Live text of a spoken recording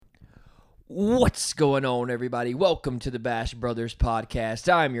What's going on, everybody? Welcome to the Bash Brothers podcast.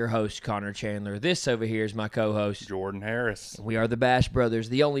 I'm your host, Connor Chandler. This over here is my co-host, Jordan Harris. We are the Bash Brothers,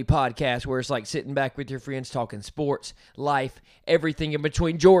 the only podcast where it's like sitting back with your friends talking sports, life, everything in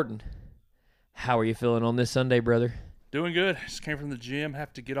between. Jordan, how are you feeling on this Sunday, brother? Doing good. Just came from the gym.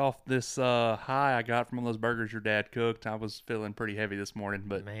 Have to get off this high I got from one of those burgers your dad cooked. I was feeling pretty heavy this morning,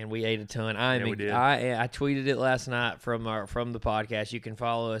 but Man, we ate a ton. we did. I tweeted it last night from the podcast. You can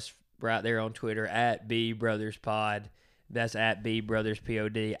follow us right there on Twitter at B Brothers Pod. That's at B Brothers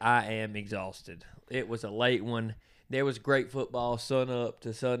POD. I am exhausted. It was a late one. There was great football, sun up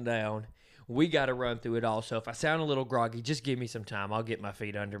to sundown. We got to run through it all. So if I sound a little groggy, just give me some time. I'll get my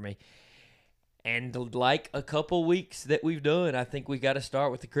feet under me. And like a couple weeks that we've done, I think we got to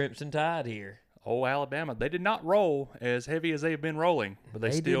start with the Crimson Tide here. oh, Alabama, they did not roll as heavy as they've been rolling, but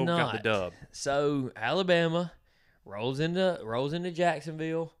they still got the dub. So Alabama rolls into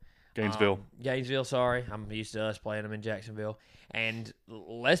Jacksonville. Gainesville. Sorry. I'm used to us playing them in Jacksonville. And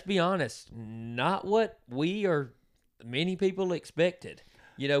let's be honest, not what we or many people expected.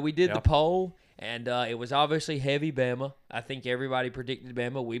 You know, we did the poll, and it was obviously heavy Bama. I think everybody predicted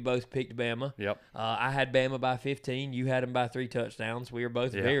Bama. We both picked Bama. Yep. I had Bama by 15. You had them by 3 touchdowns. We were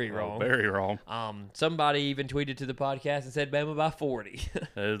both very wrong. Very wrong. Somebody even tweeted to the podcast and said Bama by 40. It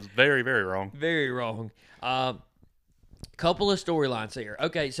was very, very wrong. Very wrong. Couple of storylines here.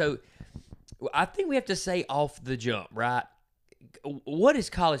 Okay, so I think we have to say off the jump, right? What is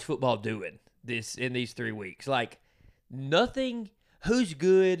college football doing in these 3 weeks? Like, nothing. Who's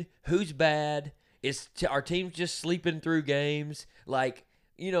good? Who's bad? Our team's just sleeping through games? Like,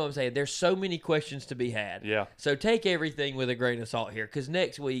 you know what I'm saying? There's so many questions to be had. Yeah. So take everything with a grain of salt here, because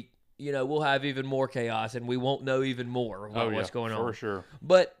next week, you know, we'll have even more chaos, and we won't know even more about what's going on. For sure.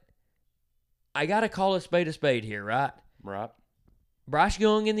 But I got to call a spade here, right? Right. Bryce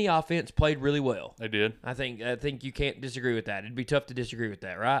Young in the offense played really well. They did. I think you can't disagree with that. It'd be tough to disagree with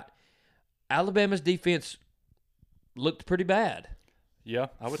that, right? Alabama's defense looked pretty bad. Yeah,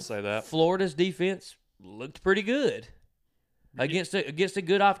 I would say that. Florida's defense looked pretty good against a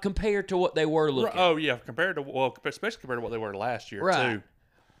good off compared to what they were looking. Oh yeah, especially compared to what they were last year too.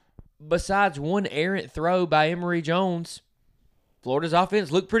 Besides one errant throw by Emory Jones, Florida's offense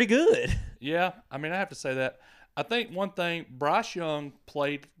looked pretty good. Yeah, I mean I have to say that. I think one thing, Bryce Young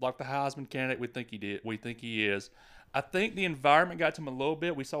played like the Heisman candidate we think he did. We think he is. I think the environment got to him a little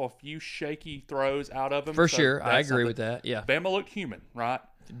bit. We saw a few shaky throws out of him. For sure. I agree with that. Yeah. Bama looked human, right?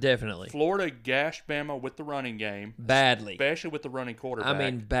 Definitely. Florida gashed Bama with the running game. Badly. Especially with the running quarterback. I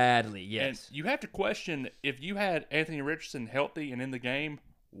mean, badly, yes. And you have to question, if you had Anthony Richardson healthy and in the game,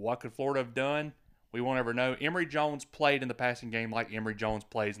 what could Florida have done? We won't ever know. Emory Jones played in the passing game like Emory Jones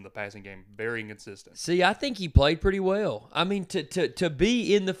plays in the passing game. Very inconsistent. See, I think he played pretty well. I mean, to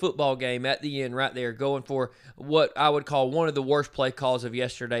be in the football game at the end right there, going for what I would call one of the worst play calls of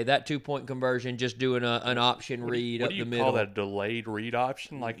yesterday, that 2-point conversion, just doing an option read up the middle. What do you call that, a delayed read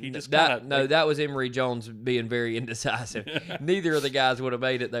option? Like he just No, that was Emory Jones being very indecisive. Neither of the guys would have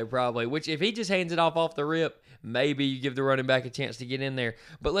made it, though, probably. Which, if he just hands it off the rip, maybe you give the running back a chance to get in there.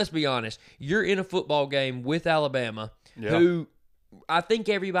 But let's be honest. You're in a football game with Alabama, who I think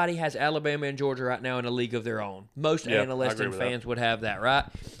everybody has Alabama and Georgia right now in a league of their own. Most analysts and fans would have that, right?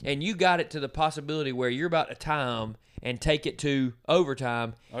 And you got it to the possibility where you're about to tie them and take it to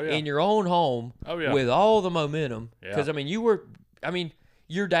overtime in your own home with all the momentum. Because,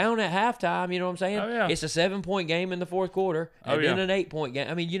 you're down at halftime, you know what I'm saying? It's a 7-point game in the fourth quarter, and then an 8-point game.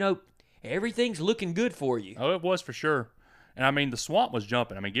 I mean, you know, everything's looking good for you. Oh, it was for sure. And, I mean, the swamp was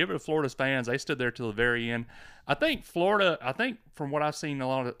jumping. I mean, give it to Florida's fans. They stood there till the very end. I think from what I've seen a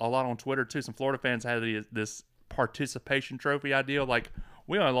lot on Twitter, too, some Florida fans had this participation trophy idea. Like,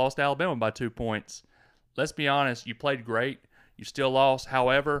 we only lost Alabama by 2 points. Let's be honest. You played great. You still lost.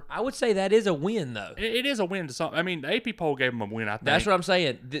 However, I would say that is a win, though. It is a win to some. I mean, the AP poll gave them a win, I think. That's what I'm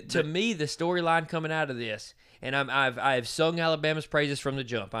saying. To me, the storyline coming out of this, and I've sung Alabama's praises from the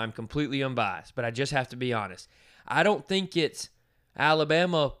jump. I'm completely unbiased, but I just have to be honest. I don't think it's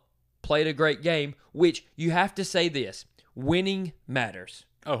Alabama played a great game, which you have to say this. Winning matters.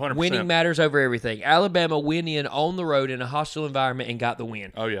 Oh, 100%. Winning matters over everything. Alabama went in on the road in a hostile environment and got the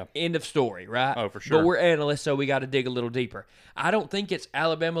win. Oh, yeah. End of story, right? Oh, for sure. But we're analysts, so we got to dig a little deeper. I don't think it's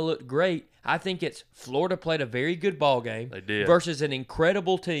Alabama looked great. I think it's Florida played a very good ball game. They did. Versus an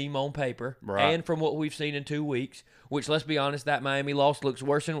incredible team on paper. Right. And from what we've seen in 2 weeks, which, let's be honest, that Miami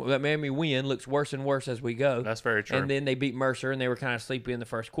win looks worse and worse as we go. That's very true. And then they beat Mercer, and they were kind of sleepy in the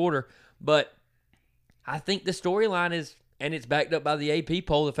first quarter. But I think the storyline is, and it's backed up by the AP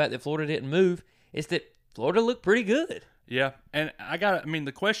poll, the fact that Florida didn't move, is that Florida looked pretty good. Yeah, and I mean,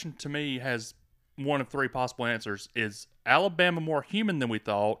 the question to me has one of three possible answers. Is Alabama more human than we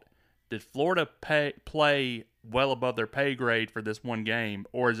thought? Did Florida play well above their pay grade for this one game,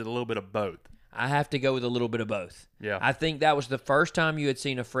 or is it a little bit of both? I have to go with a little bit of both. Yeah. I think that was the first time you had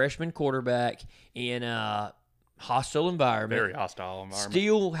seen a freshman quarterback in a hostile environment. Very hostile environment.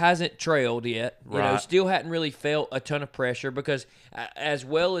 Still hasn't trailed yet. You know, Right. still hadn't really felt a ton of pressure because as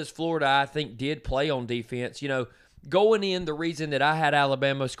well as Florida, I think, did play on defense, you know, going in, the reason that I had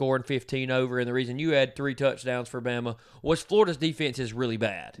Alabama scoring 15 over and the reason you had 3 touchdowns for Bama was Florida's defense is really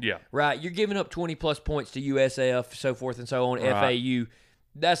bad. Yeah. Right? You're giving up 20-plus points to USF, so forth and so on, Right. FAU.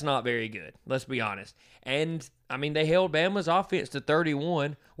 That's not very good. Let's be honest. And, I mean, they held Bama's offense to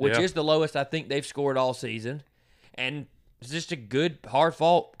 31, which Yeah. is the lowest I think they've scored all season. And it's just a good,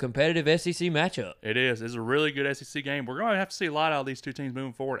 hard-fought, competitive SEC matchup. It is. It's a really good SEC game. We're going to have to see a lot out of these two teams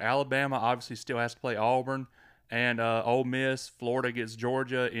moving forward. Alabama obviously still has to play Auburn and Ole Miss. Florida gets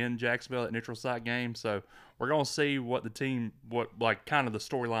Georgia in Jacksonville at neutral site game. So we're going to see what kind of the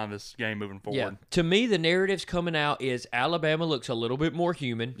storyline of this game moving forward. Yeah. To me, the narratives coming out is Alabama looks a little bit more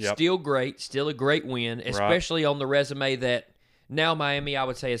human. Yep. Still great. Still a great win, especially on the resume that now Miami, I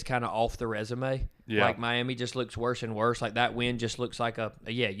would say, is kind of off the resume. Yeah. Like Miami just looks worse and worse. Like that win just looks like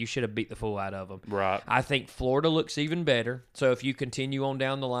you should have beat the fool out of them. Right. I think Florida looks even better. So if you continue on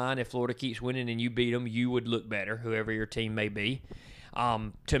down the line, if Florida keeps winning and you beat them, you would look better, whoever your team may be.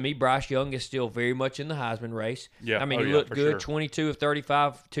 To me, Bryce Young is still very much in the Heisman race. Yeah. I mean, Oh, he yeah, looked for good, sure. 22 of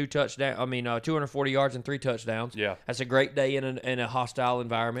 35, 240 yards and 3 touchdowns. Yeah. That's a great day in a hostile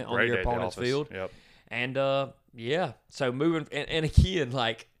environment on Great your day at the opponent's office. field. Yep. And, yeah, so moving – and again,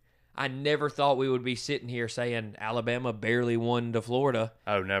 like, I never thought we would be sitting here saying Alabama barely won to Florida,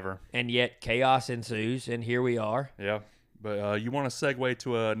 Oh, never. and yet chaos ensues, and here we are. Yeah. But you want to segue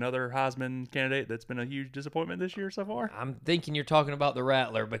to another Heisman candidate that's been a huge disappointment this year so far? I'm thinking you're talking about the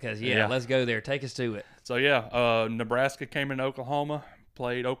Rattler because, Yeah. let's go there. Take us to it. So, yeah, Nebraska came into Oklahoma,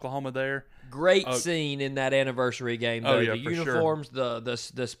 played Oklahoma there. Great scene in that anniversary game, though. Oh, yeah, the for sure. uniforms,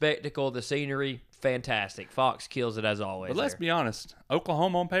 the spectacle, the scenery, fantastic. Fox kills it as always. But let's there. be honest,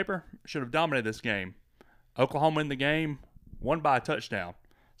 Oklahoma on paper should have dominated this game. Oklahoma in the game won by a touchdown.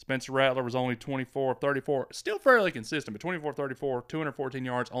 Spencer Rattler was only 24 of 34, still fairly consistent, but 24 of 34, 214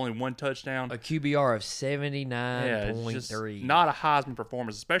 yards, only 1 touchdown. A QBR of Yeah, it's just 79.3. not a Heisman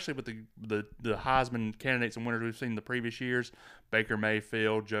performance, especially with the Heisman candidates and winners we've seen in the previous years. Baker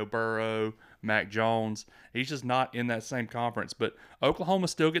Mayfield, Joe Burrow, Mac Jones. He's just not in that same conference. But Oklahoma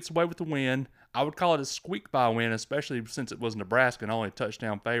still gets away with the win. I would call it a squeak by win, especially since it was Nebraska and only a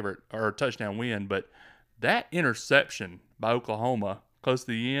touchdown favorite or a touchdown win. But that interception by Oklahoma close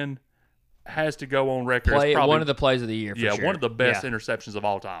to the end has to go on record. as probably, one of the plays of the year, for sure. one of the best Yeah. interceptions of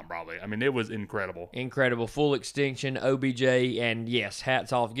all time, probably. I mean, it was incredible. Incredible. Full extinction, OBJ, and yes,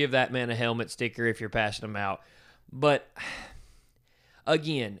 hats off. Give that man a helmet sticker if you're passing him out. But,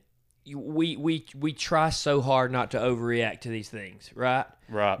 again, we try so hard not to overreact to these things, right?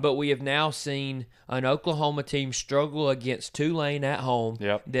 Right. But we have now seen an Oklahoma team struggle against Tulane at home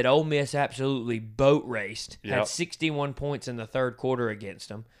Yep. that Ole Miss absolutely boat raced, had Yep. 61 points in the third quarter against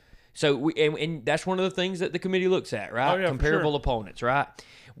them. So and that's one of the things that the committee looks at, right? Oh, yeah, for Comparable sure. opponents, right?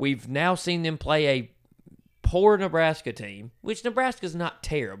 We've now seen them play a poor Nebraska team, which Nebraska's not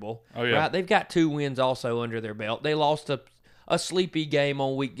terrible, Oh, yeah. right? They've got 2 wins also under their belt. They lost a sleepy game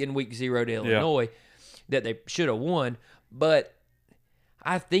in week 0 to Illinois that they should have won, but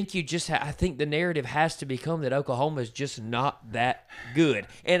I think I think the narrative has to become that Oklahoma is just not that good,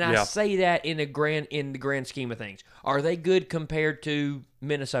 and I Yeah. say that in the grand scheme of things. Are they good compared to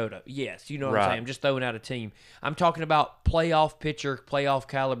Minnesota? Yes, you know what I'm Right. saying. I'm just throwing out a team. I'm talking about playoff pitcher, playoff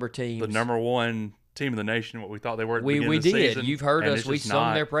caliber teams. The number one team in the nation, what we thought they were at the We beginning of the did. season. You've heard and us. it's We just sung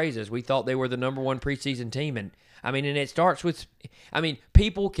not. their praises. We thought they were the number 1 preseason team, and it starts with.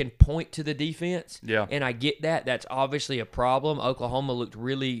 People can point to the defense. Yeah. And I get that. That's obviously a problem. Oklahoma looked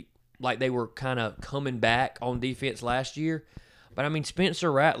really like they were kind of coming back on defense last year, but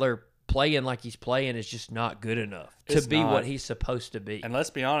Spencer Rattler playing like he's playing is just not good enough It's to be not. what he's supposed to be. And let's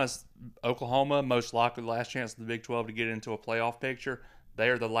be honest, Oklahoma, most likely the last chance of the Big 12 to get into a playoff picture. They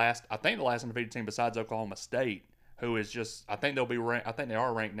are the last undefeated team besides Oklahoma State, who is just, I think they'll be ranked, I think they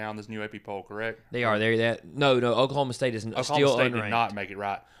are ranked now in this new AP poll, correct? They are. They're that. No. Oklahoma State is Oklahoma still State unranked. did not make it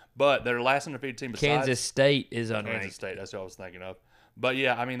right. But they're the last undefeated team besides Kansas State is unranked. Kansas State. That's what I was thinking of. But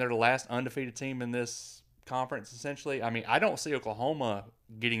yeah, they're the last undefeated team in this conference, essentially. I don't see Oklahoma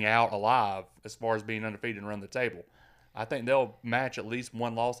getting out alive as far as being undefeated and run the table. I think they'll match at least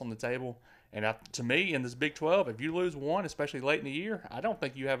 1 loss on the table. And to me, in this Big 12, if you lose one, especially late in the year, I don't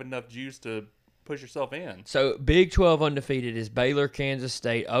think you have enough juice to push yourself in. So Big 12 undefeated is Baylor, Kansas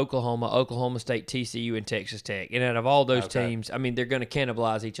State, Oklahoma State, TCU, and Texas Tech. And out of all those teams, I mean, they're going to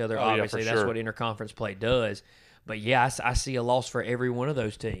cannibalize each other. Obviously, that's what interconference play does. But yeah, I see a loss for every one of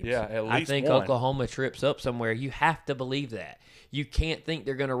those teams. Yeah, at least I think one. Oklahoma trips up somewhere. You have to believe that. You can't think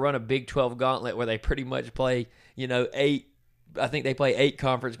they're going to run a Big 12 gauntlet where they pretty much play, 8. I think they play 8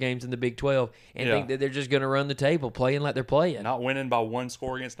 conference games in the Big 12 and think that they're just going to run the table playing like they're playing. Not winning by 1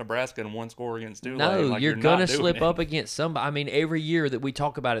 score against Nebraska and 1 score against Tulane. No, you're going to slip it. up against somebody. I mean, every year that we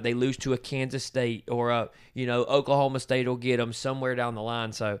talk about it, they lose to a Kansas State or Oklahoma State will get them somewhere down the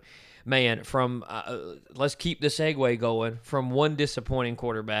line. So, man, from let's keep the segue going from one disappointing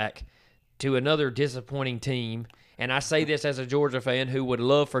quarterback to another disappointing team. And I say this as a Georgia fan who would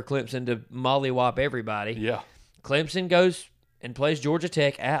love for Clemson to mollywop everybody. Yeah. Clemson goes and plays Georgia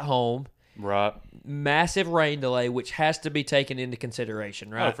Tech at home. Right. Massive rain delay, which has to be taken into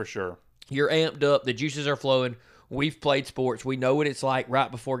consideration, right? Oh, for sure. You're amped up. The juices are flowing. We've played sports. We know what it's like right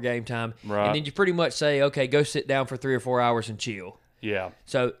before game time. Right. And then you pretty much say, okay, go sit down for 3 or 4 hours and chill. Yeah.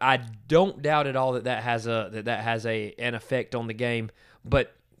 So I don't doubt at all that has an effect on the game.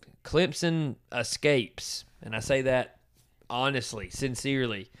 But Clemson escapes, and I say that honestly,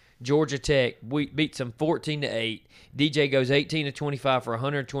 sincerely. Georgia Tech beats them 14-8. DJ goes 18 of 25 for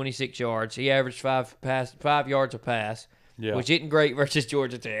 126 yards. He averaged 5 yards a pass, which isn't great versus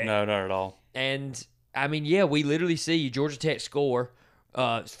Georgia Tech. No, not at all. And I mean, yeah, we literally see Georgia Tech score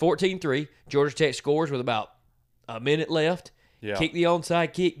 14-3. Georgia Tech scores with about a minute left. Yeah. Kick the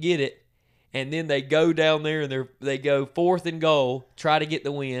onside kick, get it, and then they go down there and they go 4th and goal, try to get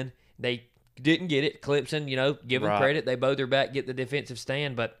the win. They didn't get it. Clemson, give them credit. They bow their back, get the defensive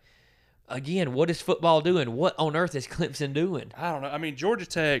stand, but. Again, what is football doing? What on earth is Clemson doing? I don't know. I mean, Georgia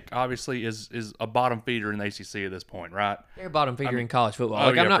Tech obviously is a bottom feeder in the ACC at this point, right? They're a bottom feeder in college football.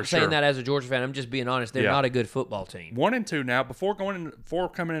 I'm not saying sure. that as a Georgia fan. I'm just being honest. They're not a good football team. 1-2 now. Before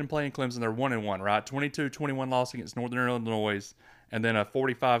coming in and playing Clemson, they're 1-1, right? 22-21 loss against Northern Illinois, and then a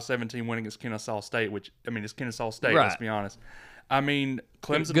 45-17 win against Kennesaw State. Which it's Kennesaw State. Right. Let's be honest. I mean,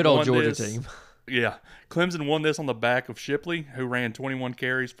 Clemson. Good old won Georgia this. team. Yeah. Clemson won this on the back of Shipley, who ran 21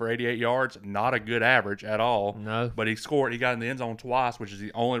 carries for 88 yards. Not a good average at all. No. But he scored. He got in the end zone twice, which is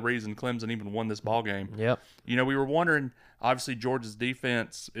the only reason Clemson even won this ball game. Yep. We were wondering, obviously, Georgia's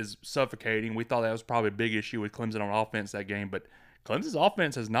defense is suffocating. We thought that was probably a big issue with Clemson on offense that game, but Clemson's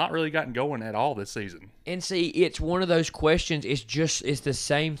offense has not really gotten going at all this season. And see, it's one of those questions. It's the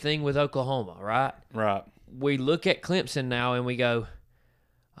same thing with Oklahoma, right? Right. We look at Clemson now and we go,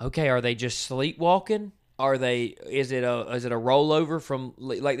 okay, are they just sleepwalking? Is it a rollover from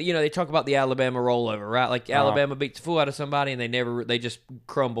they talk about the Alabama rollover, right? Like Alabama beats the fool out of somebody and they just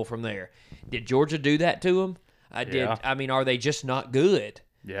crumble from there. Did Georgia do that to them? I mean, are they just not good?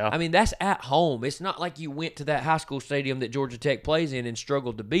 Yeah. I mean, that's at home. It's not like you went to that high school stadium that Georgia Tech plays in and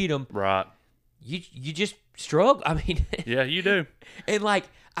struggled to beat them. Right. You just struggle. I mean, yeah, you do. And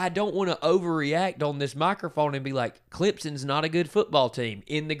I don't want to overreact on this microphone and be like, Clemson's not a good football team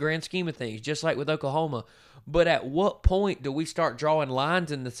in the grand scheme of things, just like with Oklahoma. But at what point do we start drawing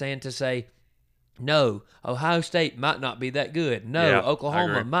lines in the sand to say, no, Ohio State might not be that good. No,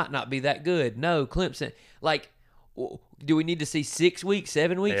 Oklahoma might not be that good. No, Clemson. Do we need to see 6 weeks,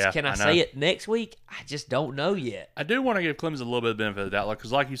 7 weeks? Yeah, Can I say it next week? I just don't know yet. I do want to give Clemson a little bit of benefit of the doubt,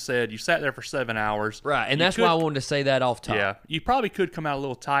 because like you said, you sat there for 7 hours. Right, and that's why I wanted to say that off top. Yeah, you probably could come out a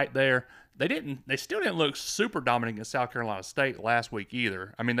little tight there. They still didn't look super dominant against South Carolina State last week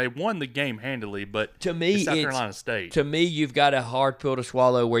either. I mean, they won the game handily, but to me, South Carolina State. To me, you've got a hard pill to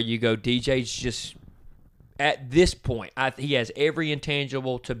swallow where you go, DJ's just, at this point, he has every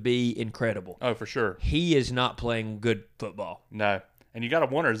intangible to be incredible. Oh, for sure. He is not playing good football. No. And you got to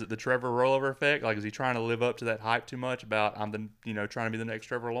wonder, is it the Trevor rollover effect? Like, is he trying to live up to that hype too much about trying to be the next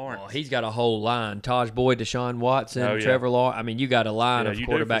Trevor Lawrence? Well, he's got a whole line: Taj Boyd, Deshaun Watson, Trevor Lawrence. I mean, you got a line of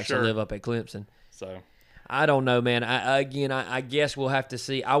quarterbacks to live up at Clemson. So, I don't know, man. I guess we'll have to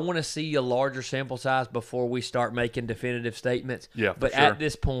see. I want to see a larger sample size before we start making definitive statements. Yeah, but at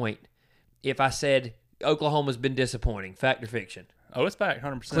this point, if I said Oklahoma's been disappointing, fact or fiction? Oh, it's fact,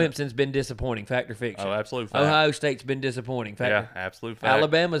 100%. Clemson's been disappointing, fact or fiction? Oh, absolute fact. Ohio State's been disappointing, fact. Yeah, absolute fact.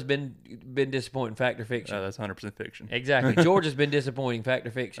 Alabama's been disappointing, fact or fiction? Oh, that's 100% fiction. Exactly. Georgia's been disappointing, fact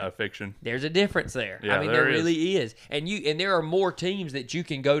or fiction? Oh, fiction. There's a difference there. Yeah, I mean, there really is. And there are more teams that you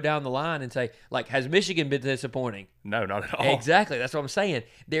can go down the line and say, like, has Michigan been disappointing? No, not at all. Exactly. That's what I'm saying.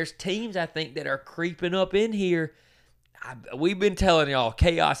 There's teams, I think, that are creeping up in here. We've been telling y'all,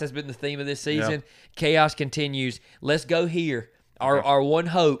 chaos has been the theme of this season. Yeah. Chaos continues. Let's go here. Our one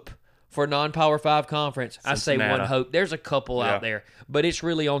hope for non-Power 5 conference, I say one Cincinnati. hope. There's a couple Yeah. out there, but it's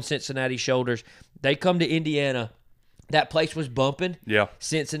really on Cincinnati's shoulders. They come to Indiana. That place was bumping. Yeah.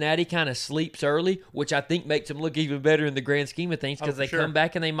 Cincinnati kind of sleeps early, which I think makes them look even better in the grand scheme of things because for they sure. come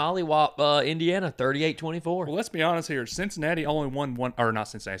back and they mollywop Indiana 38-24. Well, let's be honest here. Cincinnati only won one, or not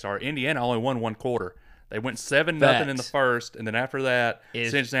Cincinnati, sorry. Indiana only won one quarter. They went 7-0 in the Facts. first, and then after that,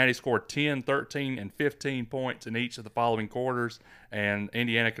 Is- Cincinnati scored 10, 13, and 15 points in each of the following quarters, and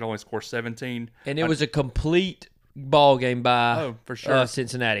Indiana could only score 17. And it was a complete ball game by Oh, for sure.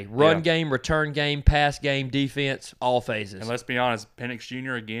 Cincinnati. Run Yeah. game, return game, pass game, defense, all phases. And let's be honest, Penix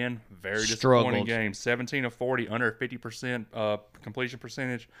Jr. again, very Struggled. disappointing game. 17 of 40, under 50% completion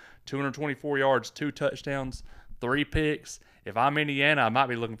percentage, 224 yards, 2 touchdowns, 3 picks. If I'm Indiana, I might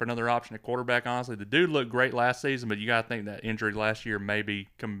be looking for another option at quarterback, honestly. The dude looked great last season, but you got to think that injury last year may be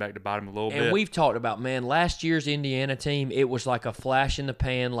coming back to bite him a little And bit. we've talked about, man, last year's Indiana team, it was like a flash in the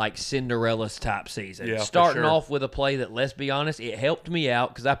pan, like Cinderella's type season. Yeah, for Starting sure. off with a play that, let's be honest, it helped me out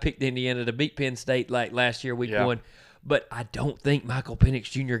because I picked Indiana to beat Penn State like last year, week Yeah. 1. But I don't think Michael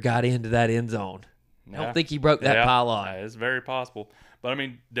Penix Jr. got into that end zone. I Yeah. don't think he broke that Yeah, pylon. It's very possible. But, I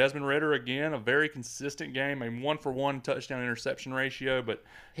mean, Desmond Ridder, again, a very consistent game. I mean, 1-for-1 touchdown-interception ratio, but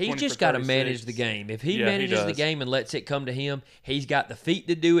He's 20 just for got to 36. manage the game. If he Yeah, he manages the does. game and lets it come to him, he's got the feet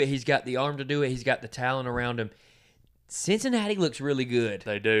to do it. He's got the arm to do it. He's got the talent around him. Cincinnati looks really good.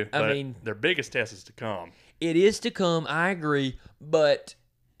 They do. I But mean- their biggest test is to come. It is to come, I agree. But,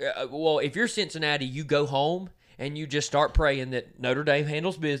 well, if you're Cincinnati, you go home and you just start praying that Notre Dame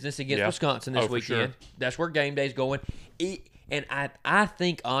handles business against Yeah. Wisconsin this Oh, for weekend. sure. That's where game day's going. And I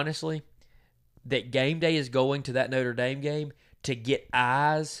think, honestly, that game day is going to that Notre Dame game to get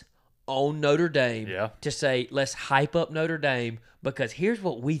eyes on Notre Dame Yeah. to say, let's hype up Notre Dame because here's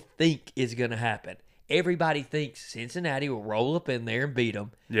what we think is going to happen. Everybody thinks Cincinnati will roll up in there and beat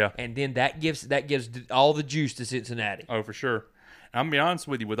them. Yeah. And then that gives all the juice to Cincinnati. Oh, for sure. I'm going to be honest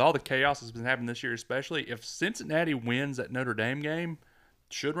with you. With all the chaos that's been happening this year, especially, if Cincinnati wins that Notre Dame game,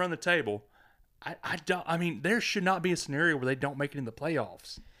 should run the table. I mean, there should not be a scenario where they don't make it in the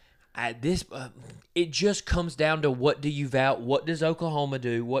playoffs. It just comes down to what do you value? What does Oklahoma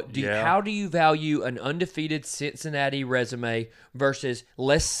do? Yeah. How do you value an undefeated Cincinnati resume versus,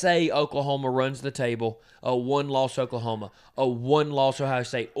 let's say Oklahoma runs the table, a 1-loss Oklahoma, a 1-loss Ohio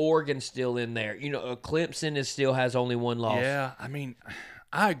State, Oregon's still in there. Clemson still has only 1 loss. Yeah, I mean,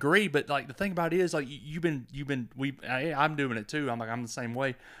 I agree, but like the thing about it is, like I'm doing it too. I'm the same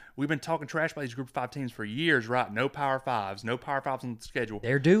way. We've been talking trash about these Group 5 teams for years, right? No Power 5s, no Power 5s on the schedule.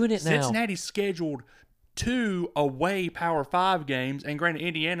 They're doing it now. Cincinnati's scheduled 2 away Power 5 games, and granted,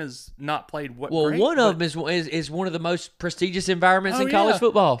 Indiana's not played what. Well, great, one but- of them is one of the most prestigious environments Oh, in college yeah.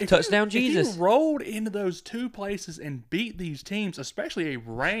 football. If Touchdown If Jesus. you rolled into those 2 places and beat these teams, especially a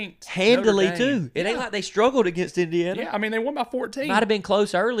ranked Handily, Notre Dame, too. It ain't like they struggled against Indiana. Yeah, I mean, they won by 14. Might have been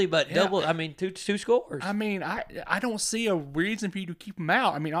close early, but Yeah. two scores. I mean, I don't see a reason for you to keep them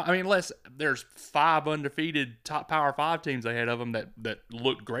out. I mean, unless there's 5 undefeated top Power 5 teams ahead of them that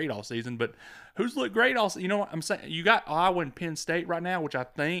looked great all season. But who's looked great all season? You know what I'm saying? You got Iowa and Penn State right now, which I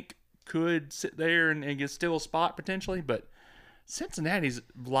think could sit there and get still a spot potentially. But Cincinnati's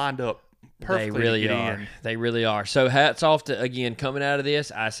lined up perfectly. They really to get are. in. They really are. So hats off to, again, coming out of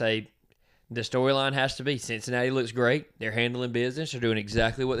this, I say the storyline has to be Cincinnati looks great. They're handling business. They're doing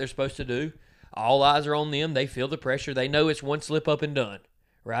exactly what they're supposed to do. All eyes are on them. They feel the pressure. They know it's one slip up and done,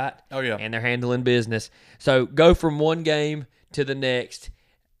 right? Oh, yeah. And they're handling business. So go from one game to the next.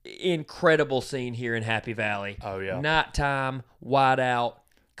 Incredible scene here in Happy Valley. Oh, yeah. Nighttime, wide out,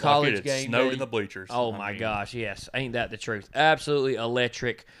 college Like it game snowed day. in the bleachers. Oh I my mean, gosh, yes. Ain't that the truth? Absolutely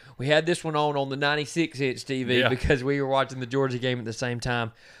electric. We had this one on the 96-inch TV Yeah. because we were watching the Georgia game at the same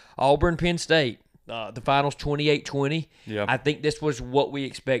time. Auburn, Penn State. The finals 28-20. Yeah. I think this was what we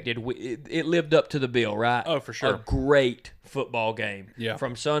expected. It lived up to the bill, right? Oh, for sure. A great football game. Yeah.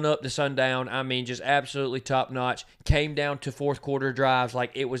 From sun up to sundown. I mean, just absolutely top notch. Came down to fourth quarter drives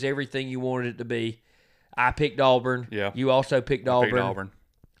like it was everything you wanted it to be. I picked Auburn. Yeah. You also picked I Auburn. picked Auburn.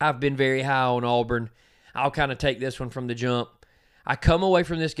 I've been very high on Auburn. I'll kind of take this one from the jump. I come away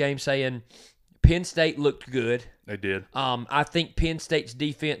from this game saying Penn State looked good. They did. I think Penn State's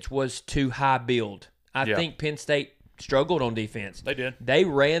defense was too high build. I Yeah. think Penn State struggled on defense. They did. They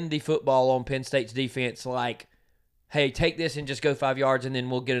ran the football on Penn State's defense like, hey, take this and just go 5 yards, and then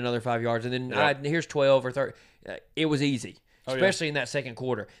we'll get another 5 yards, and then Yeah. here's 12 or 30. It was easy, Oh, yeah. especially in that second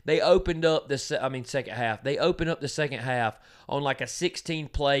quarter. They opened up second half. They opened up the second half on like a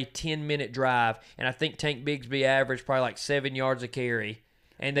 16-play, 10-minute drive, and I think Tank Bigsby averaged probably like 7 yards a carry,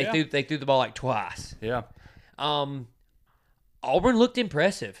 and they Yeah. threw the ball like twice. Yeah. Auburn looked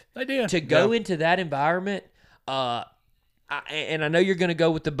impressive. They did. To go into that environment, and I know you're going to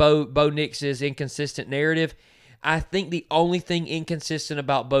go with the Bo Nix's inconsistent narrative. I think the only thing inconsistent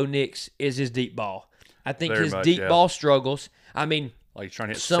about Bo Nix is his deep ball. I think his deep ball struggles. I mean, like he's trying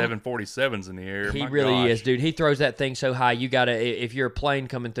to hit 747s in the air. He really is, dude. He throws that thing so high. You got to, if you're a plane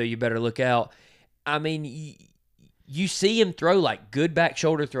coming through, you better look out. I mean, you see him throw like good back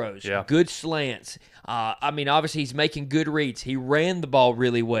shoulder throws, good slants. I mean, obviously he's making good reads. He ran the ball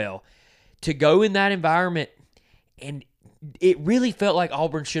really well. To go in that environment, and it really felt like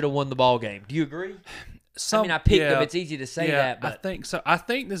Auburn should have won the ball game. Do you agree? I picked them. It's easy to say that, but I think so. I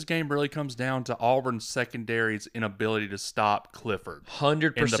think this game really comes down to Auburn's secondary's inability to stop Clifford.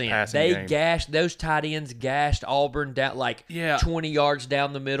 100%. They gashed those tight ends, gashed Auburn down 20 yards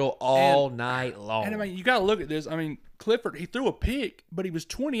down the middle all night long. And I mean, you got to look at this. I mean, Clifford, he threw a pick, but he was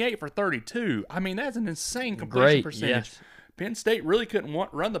 28 for 32. I mean, that's an insane completion percentage. Yes. Penn State really couldn't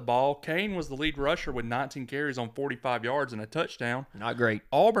run the ball. Kane was the lead rusher with 19 carries on 45 yards and a touchdown. Not great.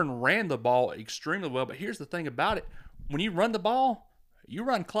 Auburn ran the ball extremely well, but here's the thing about it. When you run the ball, you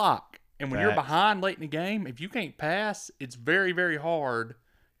run clock. And when you're behind late in the game, if you can't pass, it's very, very hard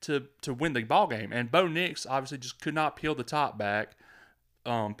to win the ball game. And Bo Nix obviously just could not peel the top back.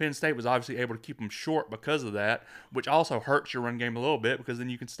 Penn State was obviously able to keep them short because of that, which also hurts your run game a little bit because then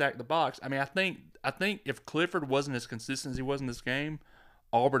you can stack the box. I mean, I think if Clifford wasn't as consistent as he was in this game,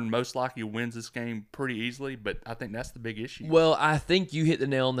 Auburn most likely wins this game pretty easily, but I think that's the big issue. Well, I think you hit the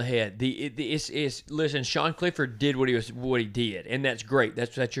nail on the head. Listen, Sean Clifford did what he did, and that's great.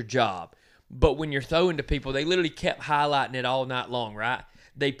 That's your job. But when you're throwing to people, they literally kept highlighting it all night long, right?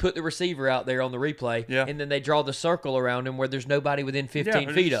 They put the receiver out there on the replay, and then they draw the circle around him where there's nobody within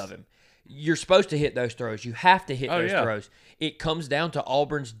 15 feet of him. You're supposed to hit those throws. You have to hit those throws. It comes down to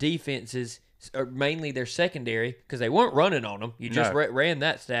Auburn's defenses, or mainly their secondary, because they weren't running on them. You just ran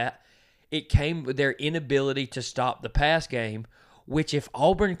that stat. It came with their inability to stop the pass game, which if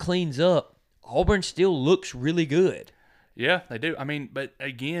Auburn cleans up, Auburn still looks really good. Yeah, they do. I mean, but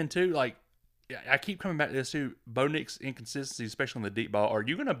again, too, like, I keep coming back to this too. Bo Nix inconsistency, especially on the deep ball. Are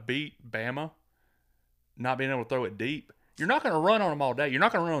you going to beat Bama not being able to throw it deep? You're not going to run on them all day. You're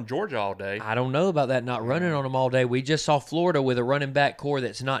not going to run on Georgia all day. I don't know about that, not running on them all day. We just saw Florida with a running back core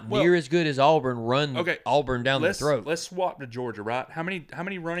that's not near as good as Auburn Auburn down the throat. Let's swap to Georgia, right? How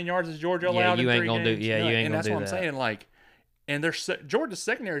many running yards is Georgia allowed in 3 games? You ain't going to do that. And that's what I'm saying. Like, and Georgia's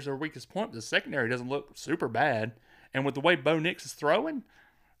secondary is their weakest point. The secondary doesn't look super bad. And with the way Bo Nix is throwing,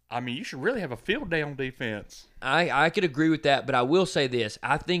 I mean, you should really have a field day on defense. I could agree with that, but I will say this.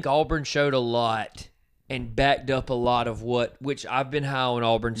 I think Auburn showed a lot and backed up a lot of which I've been high on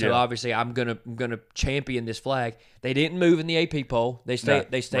Auburn, so obviously I'm gonna champion this flag. They didn't move in the AP poll. They stay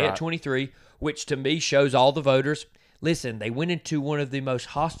at 23, which to me shows all the voters. Listen, they went into one of the most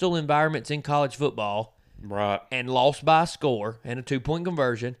hostile environments in college football, right, and lost by a score and a 2-point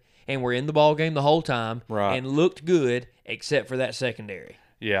conversion, and were in the ball game the whole time, right, and looked good except for that secondary.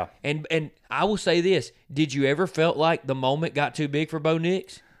 Yeah. And I will say this. Did you ever felt like the moment got too big for Bo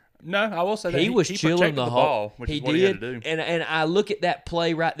Nix? No, I will say that he was chilling the ball, which is what he had to do. And I look at that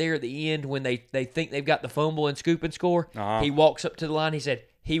play right there at the end when they think they've got the fumble and scoop and score. Uh-huh. He walks up to the line. He said,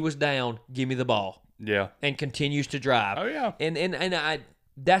 he was down. Give me the ball. Yeah. And continues to drive. Oh, yeah. And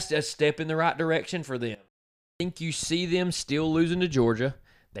that's a step in the right direction for them. I think you see them still losing to Georgia.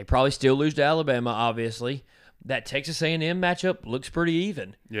 They probably still lose to Alabama, obviously. That Texas A&M matchup looks pretty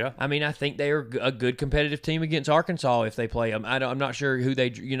even. Yeah. I mean, I think they are a good competitive team against Arkansas if they play them. I'm not sure who they,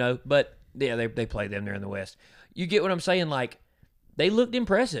 but yeah, they play them there in the West. You get what I'm saying? Like, they looked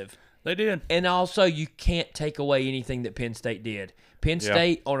impressive. They did. And also, you can't take away anything that Penn State did. Penn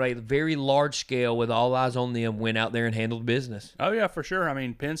State, on a very large scale, with all eyes on them, went out there and handled business. Oh, yeah, for sure. I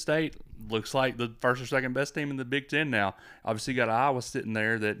mean, Penn State looks like the first or second best team in the Big Ten now. Obviously, you got Iowa sitting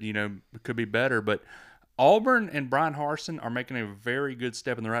there that, could be better, but Auburn and Brian Harsin are making a very good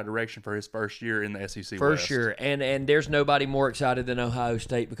step in the right direction for his first year in the SEC For West. sure. And there's nobody more excited than Ohio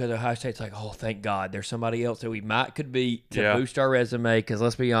State, because Ohio State's like, oh, thank God. There's somebody else that we could beat to boost our resume, because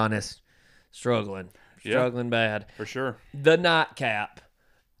let's be honest, struggling bad. For sure. The nightcap.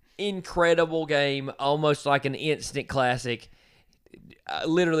 Incredible game, almost like an instant classic.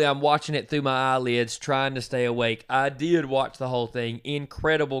 Literally, I'm watching it through my eyelids, trying to stay awake. I did watch the whole thing.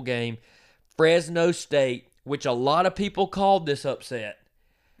 Incredible game. Fresno State, which a lot of people called this upset.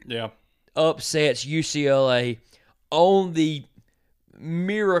 Yeah. Upsets UCLA on the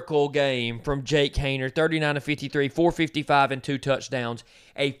miracle game from Jake Haener, 39 of 53, 455 and 2 touchdowns.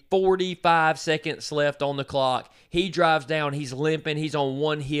 A 45 seconds left on the clock. He drives down, he's limping, he's on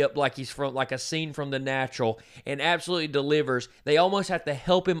one hip like he's from like a scene from The Natural, and absolutely delivers. They almost have to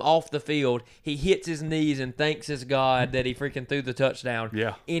help him off the field. He hits his knees and thanks his God that he freaking threw the touchdown.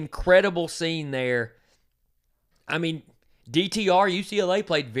 Yeah. Incredible scene there. I mean, DTR, UCLA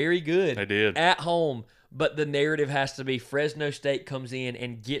played very good. They did. At home. But the narrative has to be Fresno State comes in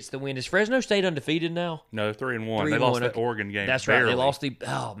and gets the win. Is Fresno State undefeated now? No, 3-1. 3-1. They lost that Oregon game. That's barely. right. They lost the.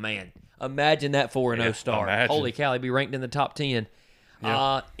 Oh man, imagine that 4-0 start. Imagine. Holy cow, they'd be ranked in the top 10.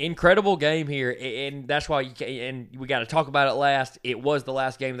 Yeah. Incredible game here, and that's why and we got to talk about it last. It was the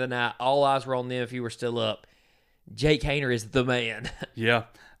last game of the night. All eyes were on them if you were still up. Jake Haener is the man. Yeah.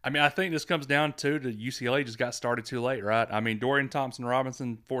 I mean, I think this comes down to UCLA just got started too late, right? I mean, Dorian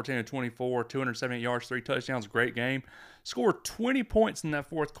Thompson-Robinson, 14 of 24, 278 yards, 3 touchdowns, great game. Scored 20 points in that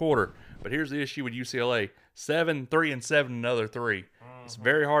fourth quarter. But here's the issue with UCLA. 7, 3, and 7, another 3. It's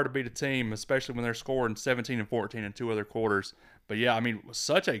very hard to beat a team, especially when they're scoring 17 and 14 in 2 other quarters. But, yeah, I mean,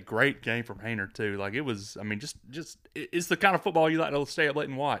 such a great game from Haener, too. Like, it was, I mean, just it's the kind of football you like to stay up late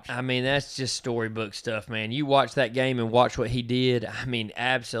and watch. I mean, that's just storybook stuff, man. You watch that game and watch what he did. I mean,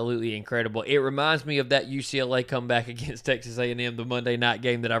 absolutely incredible. It reminds me of that UCLA comeback against Texas A&M, the Monday night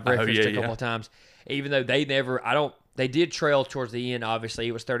game that I've referenced a couple of times. Even though they did trail towards the end, obviously.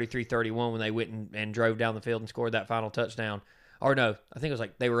 It was 33-31 when they went and drove down the field and scored that final touchdown. Or no, I think it was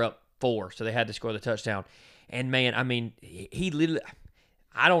like they were up 4, so they had to score the touchdown. And, man, I mean, he literally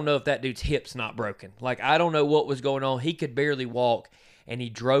 – I don't know if that dude's hip's not broken. Like, I don't know what was going on. He could barely walk, and he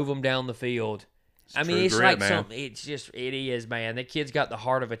drove him down the field. I mean, it's like something – it's just – it is, man. That kid's got the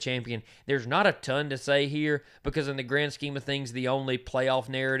heart of a champion. There's not a ton to say here because in the grand scheme of things, the only playoff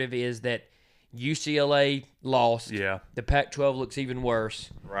narrative is that UCLA lost. Yeah. The Pac-12 looks even worse.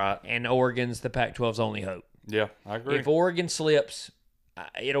 Right. And Oregon's the Pac-12's only hope. Yeah, I agree. If Oregon slips –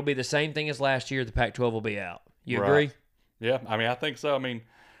 it'll be the same thing as last year. The Pac-12 will be out. You agree? Yeah, I mean, I think so. I mean,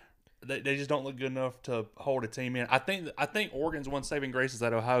 they just don't look good enough to hold a team in. I think Oregon's one saving grace is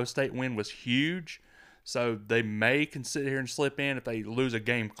that Ohio State win was huge, so they may consider here and slip in if they lose a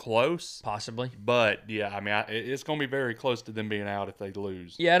game close. Possibly. But, yeah, I mean, it's going to be very close to them being out if they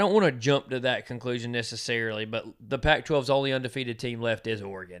lose. Yeah, I don't want to jump to that conclusion necessarily, but the Pac-12's only undefeated team left is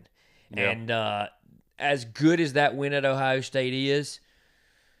Oregon. Yeah. And as good as that win at Ohio State is,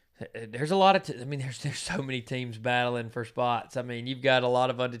 there's a lot of I mean, there's so many teams battling for spots. I mean, you've got a lot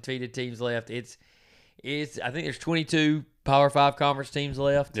of undefeated teams left. It's I think there's 22 Power 5 conference teams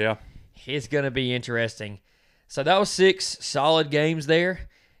left. Yeah. It's going to be interesting. So that was 6 solid games there.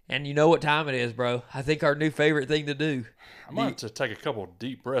 And you know what time it is, bro. I think our new favorite thing to do. I'm going to take a couple of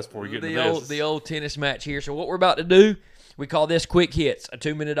deep breaths before we get into this. The old tennis match here. So what we're about to do, we call this quick hits, a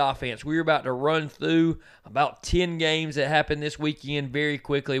 2-minute offense. We're about to run through about 10 games that happened this weekend very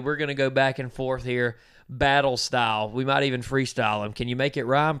quickly. We're going to go back and forth here, battle style. We might even freestyle them. Can you make it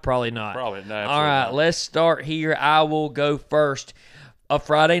rhyme? Probably not. Probably not. All right, let's start here. I will go first. A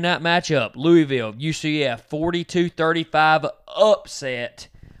Friday night matchup, Louisville, UCF, 42-35 upset.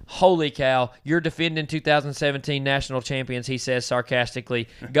 Holy cow, you're defending 2017 national champions, he says sarcastically.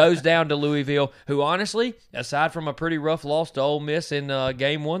 Goes down to Louisville, who honestly, aside from a pretty rough loss to Ole Miss in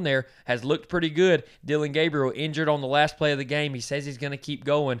game 1 there, has looked pretty good. Dillon Gabriel injured on the last play of the game. He says he's going to keep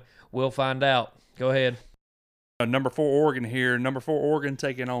going. We'll find out. Go ahead. Number 4 Oregon here. Number 4 Oregon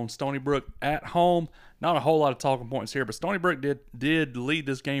taking on Stony Brook at home. Not a whole lot of talking points here, but Stony Brook did lead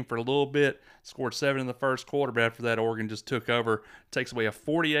this game for a little bit. Scored 7 in the first quarter, but after that, Oregon just took over. Takes away a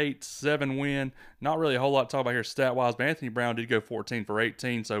 48-7 win. Not really a whole lot to talk about here stat-wise, but Anthony Brown did go 14 for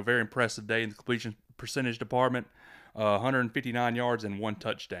 18, so very impressive day in the completion percentage department. 159 yards and 1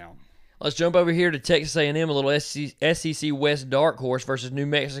 touchdown. Let's jump over here to Texas A&M, a little SEC West dark horse versus New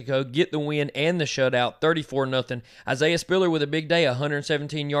Mexico. Get the win and the shutout, 34-0. Isaiah Spiller with a big day,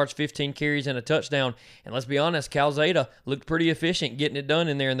 117 yards, 15 carries, and a touchdown. And let's be honest, Cal Zeta looked pretty efficient getting it done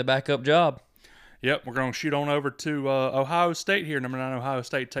in there in the backup job. Yep, we're going to shoot on over to Ohio State here. Number 9 Ohio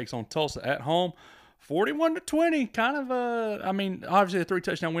State takes on Tulsa at home. 41-20, kind of I mean, obviously a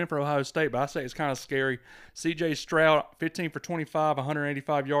 3-touchdown win for Ohio State, but I say it's kind of scary. C.J. Stroud, 15 for 25,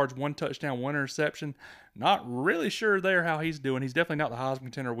 185 yards, 1 touchdown, 1 interception. Not really sure there how he's doing. He's definitely not the Heisman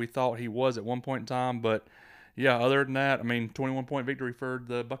contender we thought he was at one point in time, but Yeah, other than that, I mean, 21-point victory for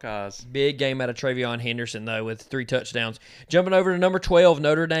the Buckeyes. Big game out of Travion Henderson, though, with 3 touchdowns. Jumping over to number 12,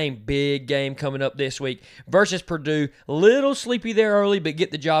 Notre Dame. Big game coming up this week versus Purdue. Little sleepy there early, but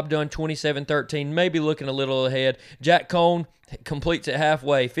get the job done 27-13. Maybe looking a little ahead. Jack Cohn completes it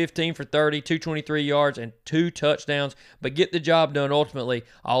halfway. 15 for 30, 223 yards, and 2 touchdowns. But get the job done ultimately.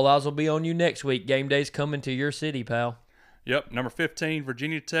 All eyes will be on you next week. Game day's coming to your city, pal. Yep, number 15,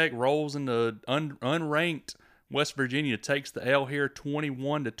 Virginia Tech rolls into unranked West Virginia, takes the L here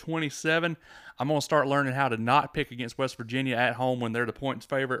 21-27. I'm going to start learning how to not pick against West Virginia at home when they're the points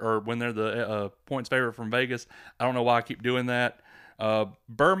favorite or when they're the points favorite from Vegas. I don't know why I keep doing that.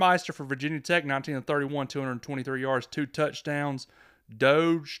 Burmeister for Virginia Tech, 19-31, 223 yards, 2 touchdowns.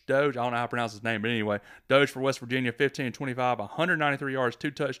 Doge, I don't know how to pronounce his name, but anyway, Doge for West Virginia, 15-25, 193 yards,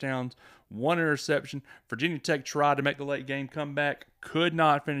 2 touchdowns, 1 interception. Virginia Tech tried to make the late game comeback, could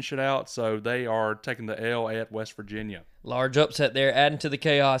not finish it out, so they are taking the L at West Virginia. Large upset there, adding to the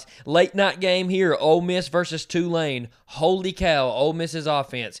chaos. Late night game here, Ole Miss versus Tulane. Holy cow, Ole Miss's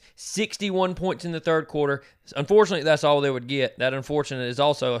offense. 61 points in the third quarter. Unfortunately, that's all they would get. That unfortunate is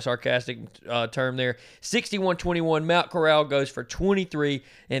also a sarcastic term there. 61-21, Mount Corral goes for 23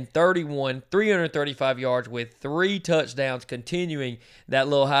 and 31, 335 yards with 3 touchdowns, continuing that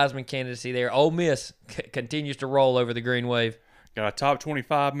little Heisman candidacy there. Ole Miss continues to roll over the green wave. Got a top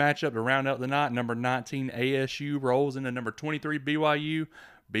 25 matchup to round out the night. Number 19 ASU rolls into number 23 BYU.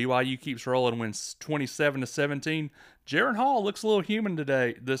 BYU keeps rolling, wins 27-17. Jaron Hall looks a little human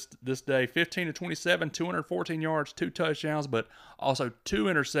today. This day, 15-27, 214 yards, 2 touchdowns, but also 2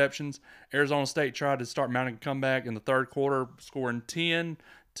 interceptions. Arizona State tried to start mounting a comeback in the third quarter, scoring 10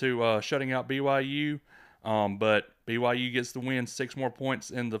 to shutting out BYU. But BYU gets the win, 6 more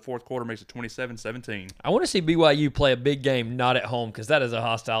points in the fourth quarter, makes it 27-17. I want to see BYU play a big game not at home because that is a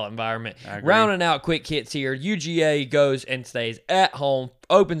hostile environment. Rounding out quick hits here, UGA goes and stays at home,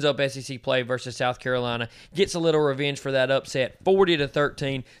 opens up SEC play versus South Carolina, gets a little revenge for that upset,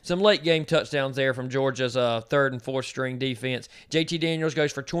 40-13. Some late game touchdowns there from Georgia's third and fourth string defense. JT Daniels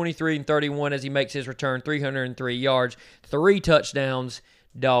goes for 23 and 31 as he makes his return, 303 yards, 3 touchdowns.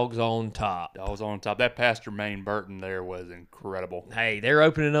 Dogs on top. Dogs on top. That pass to Jermaine Burton there was incredible. Hey, they're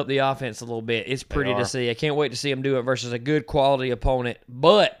opening up the offense a little bit. It's pretty to see. I can't wait to see them do it versus a good quality opponent.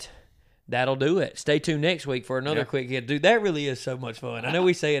 But that'll do it. Stay tuned next week for another quick hit. Dude, that really is so much fun. I know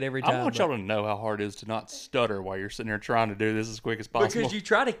we say it every time. I want y'all to know how hard it is to not stutter while you're sitting there trying to do this as quick as possible. Because you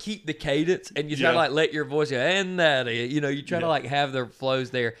try to keep the cadence and you try to let your voice go, and that is, you try to have the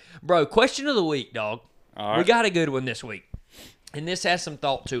flows there. Bro, question of the week, dog. All right. We got a good one this week. And this has some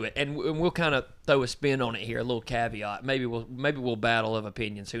thought to it, and we'll kind of throw a spin on it here, a little caveat. Maybe we'll battle of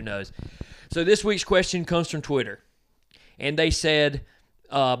opinions. Who knows? So this week's question comes from Twitter, and they said,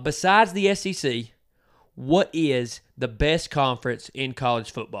 besides the SEC, what is the best conference in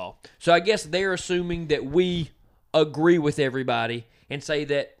college football? So I guess they're assuming that we agree with everybody and say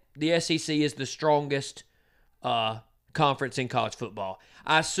that the SEC is the strongest conference in college football.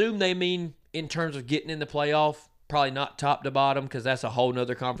 I assume they mean in terms of getting in the playoff. Probably not top to bottom because that's a whole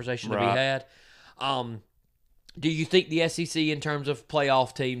nother conversation to be had. Do you think the SEC in terms of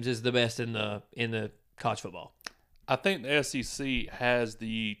playoff teams is the best in the college football? I think the SEC has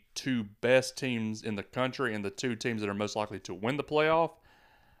the 2 best teams in the country and the 2 teams that are most likely to win the playoff.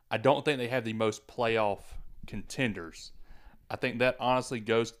 I don't think they have the most playoff contenders. I think that honestly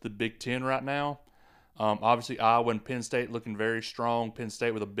goes to the Big Ten right now. Obviously, Iowa and Penn State looking very strong. Penn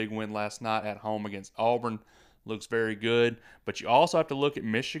State with a big win last night at home against Auburn. Looks very good. But you also have to look at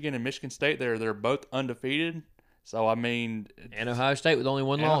Michigan and Michigan State there. They're both undefeated. So, I mean... And Ohio State with only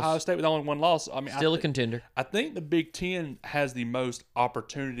one loss. Ohio State with only 1 loss. I mean, Still a contender. I think the Big Ten has the most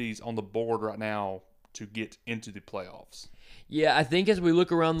opportunities on the board right now to get into the playoffs. Yeah, I think as we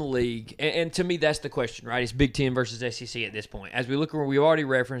look around the league, and to me that's the question, right? It's Big Ten versus SEC at this point. As we look around, we already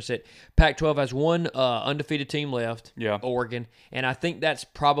referenced it. Pac-12 has 1 undefeated team left, Oregon, and I think that's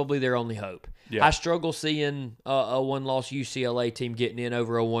probably their only hope. Yeah. I struggle seeing a 1-loss UCLA team getting in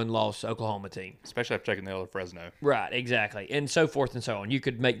over a 1-loss Oklahoma team. Especially after taking the other Fresno. Right, exactly. And so forth and so on. You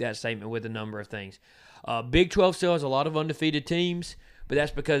could make that statement with a number of things. Big 12 still has a lot of undefeated teams, but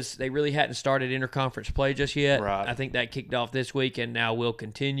that's because they really hadn't started interconference play just yet. Right. I think that kicked off this week and now will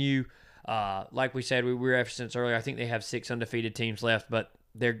continue. Like we said, we referenced earlier, I think they have 6 undefeated teams left, but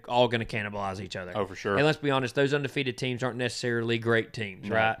they're all going to cannibalize each other. Oh, for sure. And let's be honest, those undefeated teams aren't necessarily great teams,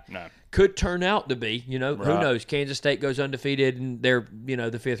 right? No. Could turn out to be, who knows? Kansas State goes undefeated and they're,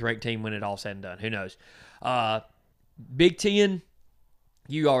 the 5th-ranked team when it all said and done. Who knows? Big Ten,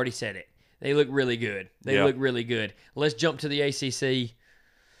 you already said it. They look really good. They look really good. Let's jump to the ACC.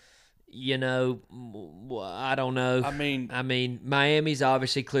 I don't know. I mean, Miami's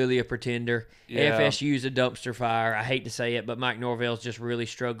obviously clearly a pretender. Yeah. FSU's a dumpster fire. I hate to say it, but Mike Norvell's just really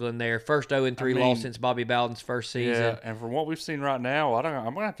struggling there. First 0-3 loss since Bobby Bowden's first season. yeah, and from what we've seen right now,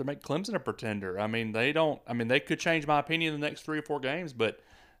 I'm gonna have to make Clemson a pretender. They could change my opinion in the next 3 or 4 games, but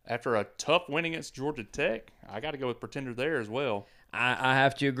after a tough win against Georgia Tech, I got to go with pretender there as well. I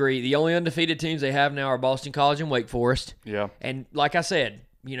have to agree. The only undefeated teams they have now are Boston College and Wake Forest. Yeah. And like I said,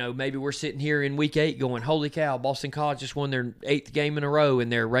 maybe we're sitting here in week 8 going, holy cow, Boston College just won their 8th game in a row and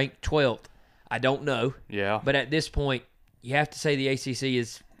they're ranked 12th. I don't know. Yeah. But at this point, you have to say the ACC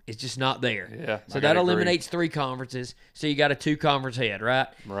is just not there. Yeah. So that eliminates 3 conferences. So you got a 2-conference head, right?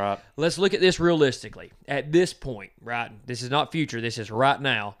 Right. Let's look at this realistically. At this point, right? This is not future. This is right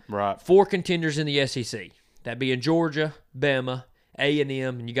now. Right. 4 contenders in the SEC. That being Georgia, Bama, A&M,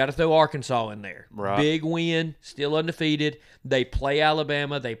 and you got to throw Arkansas in there. Right. Big win, still undefeated. They play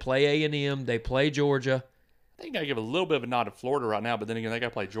Alabama, they play A&M, they play Georgia. I think I give a little bit of a nod to Florida right now, but then again, they got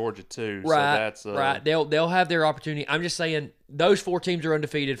to play Georgia too. Right, So that's right. They'll have their opportunity. I'm just saying those 4 teams are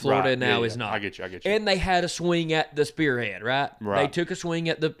undefeated. Florida right, now yeah, is not. I get you. And they had a swing at the spearhead, right? Right. They took a swing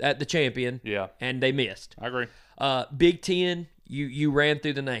at the champion. Yeah. And they missed. I agree. Big Ten, you ran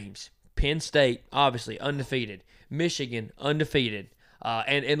through the names. Penn State, obviously undefeated. Michigan, undefeated.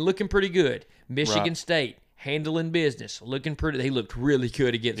 And looking pretty good. Michigan Right. State, handling business, looking pretty. They looked really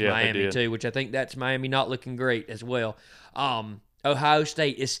good against Yeah, they Miami did. too, which I think that's Miami not looking great as well. Ohio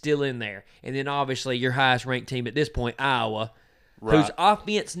State is still in there, and then obviously your highest ranked team at this point, Iowa, whose Right.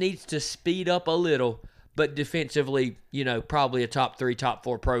 offense needs to speed up a little, but defensively, probably a top 3, top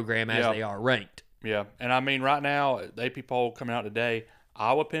 4 program as Yeah. they are ranked. Yeah, and I mean, right now, the AP poll coming out today,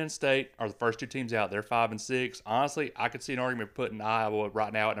 Iowa, Penn State are the first 2 teams out. They're 5 and 6. Honestly, I could see an argument putting Iowa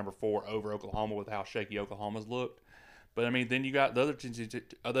right now at number 4 over Oklahoma with how shaky Oklahoma's looked. But I mean, then you got the other teams,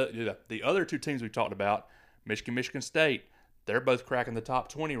 the other 2 teams we talked about, Michigan State. They're both cracking the top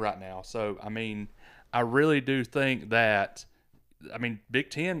 20 right now. So I mean, I really do think that. I mean, Big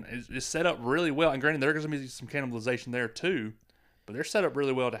Ten is set up really well, and granted, there's going to be some cannibalization there too, but they're set up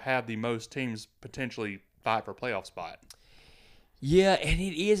really well to have the most teams potentially fight for a playoff spot. Yeah, and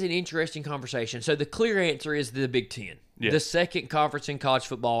it is an interesting conversation. So the clear answer is the Big Ten. Yeah. The second conference in college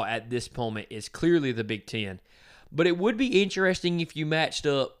football at this moment is clearly the Big Ten. But it would be interesting if you matched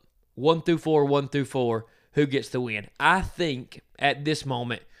up 1 through 4, who gets the win. I think at this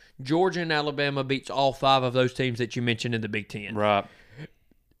moment, Georgia and Alabama beats all 5 of those teams that you mentioned in the Big Ten. Right.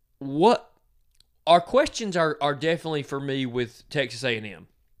 What our questions are definitely for me with Texas A&M.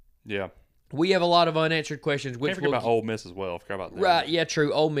 Yeah. We have a lot of unanswered questions. Can't Which forget will about Ole Miss as well. Forgot about that. Right, yeah,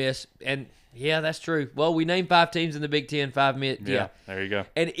 true. Ole Miss, and yeah, that's true. Well, we named 5 teams in the Big Ten, 5 mid. Yeah. There you go.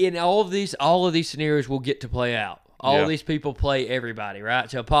 And in all of these scenarios will get to play out. All Yeah. of these people play everybody, right?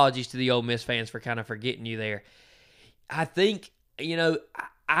 So apologies to the Ole Miss fans for kind of forgetting you there. I think,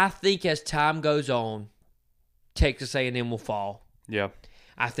 I think as time goes on, Texas A&M will fall. Yeah.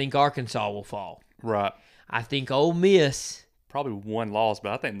 I think Arkansas will fall. Right. I think Ole Miss Probably 1 loss,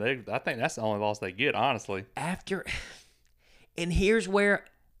 but I think that's the only loss they get, honestly. after, and here's where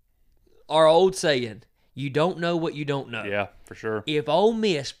our old saying, you don't know what you don't know. Yeah, for sure. If Ole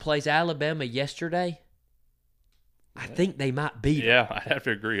Miss plays Alabama yesterday, I think they might beat them. Yeah, I have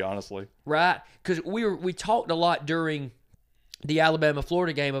to agree, honestly. Right? Because we talked a lot during the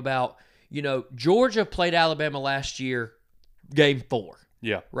Alabama-Florida game about, Georgia played Alabama last year, game 4.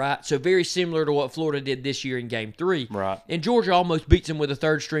 Yeah. Right? So very similar to what Florida did this year in game 3. Right. And Georgia almost beats them with a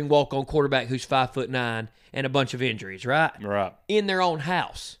third-string walk-on quarterback who's 5'9" and a bunch of injuries, right? Right. In their own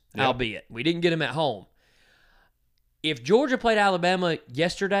house, Yep. albeit. We didn't get them at home. If Georgia played Alabama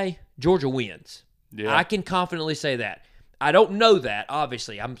yesterday, Georgia wins. Yeah. I can confidently say that. I don't know that,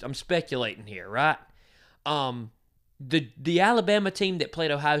 obviously. I'm speculating here, right? The Alabama team that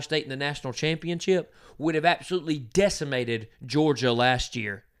played Ohio State in the national championship would have absolutely decimated Georgia last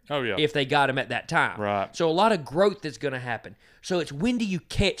year Oh, yeah. if they got them at that time. Right. So a lot of growth is going to happen. So it's when do you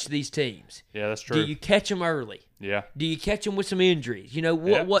catch these teams? Yeah, that's true. Do you catch them early? Yeah. Do you catch them with some injuries? Yeah,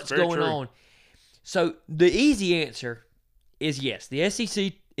 What's very going true. on? So the easy answer is yes. The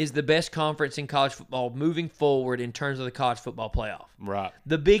SEC is the best conference in college football moving forward in terms of the college football playoff. Right.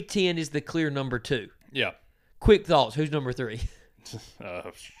 The Big Ten is the clear number 2. Yeah. Quick thoughts. Who's number 3?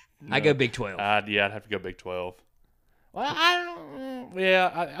 I go Big 12. I'd have to go Big 12. Well,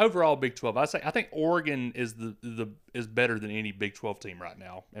 overall Big 12. I think Oregon is is better than any Big 12 team right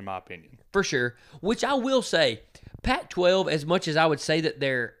now, in my opinion. For sure. Which I will say, Pac-12, as much as I would say that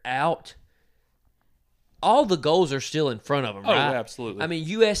they're out, all the goals are still in front of them, Oh, right? yeah, absolutely. I mean,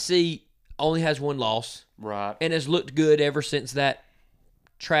 USC only has 1 loss Right. and has looked good ever since that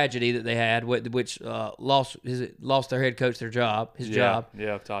tragedy that they had, which lost their head coach his job.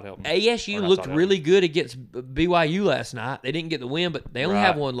 Yeah, Todd Helton. ASU looked really good against BYU last night. They didn't get the win, but they only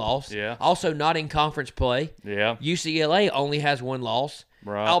have one loss. Yeah. Also not in conference play. Yeah. UCLA only has one loss.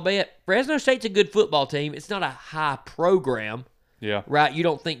 Right. I'll bet Fresno State's a good football team. It's not a high program. Yeah. Right? You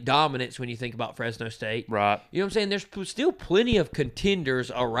don't think dominance when you think about Fresno State. Right. You know what I'm saying? There's still plenty of contenders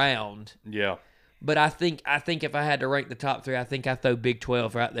around. Yeah. But I think if I had to rank the top 3, I think I throw Big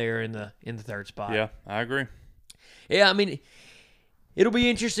 12 right there in the third spot. Yeah, I agree. Yeah, I mean, it'll be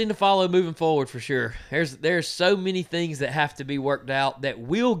interesting to follow moving forward for sure. There's so many things that have to be worked out that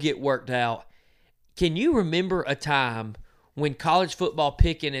will get worked out. Can you remember a time when college football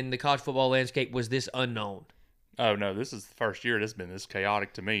picking in the college football landscape was this unknown? Oh no, this is the first year it's been this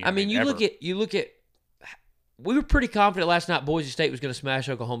chaotic to me. I mean, you look at. We were pretty confident last night Boise State was going to smash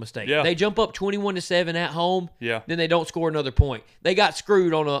Oklahoma State. Yeah. They jump up 21-7 at home. Yeah. Then they don't score another point. They got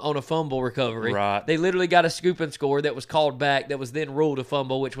screwed on a fumble recovery. Right. They literally got a scoop and score that was called back that was then ruled a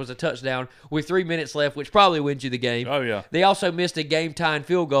fumble, which was a touchdown with 3 minutes left, which probably wins you the game. Oh yeah. They also missed a game-tying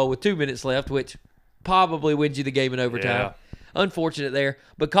field goal with 2 minutes left, which probably wins you the game in overtime. Yeah. Unfortunate there.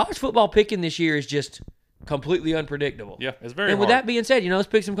 But college football picking this year is just completely unpredictable. Yeah, it's very And with hard. that being said, let's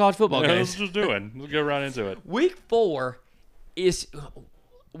pick some college football Yeah, games. let's just do it. Let's go right into it. Week 4 is,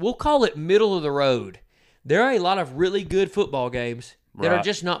 we'll call it middle of the road. There are a lot of really good football games that are Right.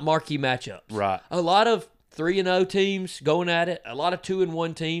 just not marquee matchups. Right. A lot of 3-0 teams going at it, a lot of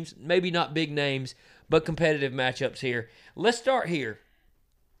 2-1 teams, maybe not big names, but competitive matchups here. Let's start here.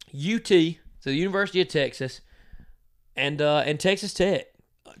 UT, so the University of Texas, and Texas Tech.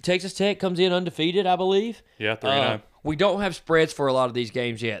 Texas Tech comes in undefeated, I believe. Yeah, 3-0. We don't have spreads for a lot of these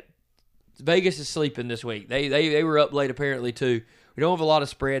games yet. Vegas is sleeping this week. They were up late apparently too. We don't have a lot of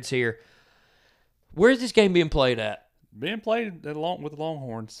spreads here. Where's this game being played at? Being played along with the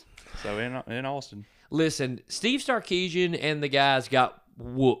Longhorns, so in Austin. Listen, Steve Sarkisian and the guys got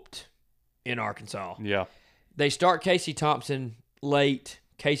whooped in Arkansas. Yeah. They start Casey Thompson late.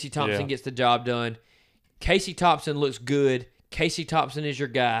 Casey Thompson Yeah. gets the job done. Casey Thompson looks good. Casey Thompson is your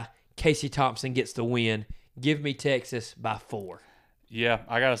guy. Casey Thompson gets the win. Give me Texas by 4. Yeah,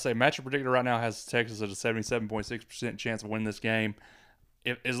 I gotta say, Matchup Predictor right now has Texas at a 77.6% chance of winning this game.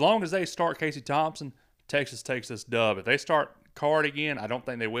 As long as they start Casey Thompson, Texas takes this dub. If they start Card again, I don't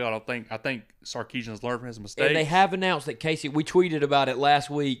think they will. I think Sarkisian's learned from his mistakes. And they have announced that Casey. We tweeted about it last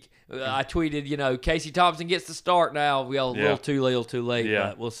week. I tweeted, Casey Thompson gets the start now. We all a little too late. Yeah,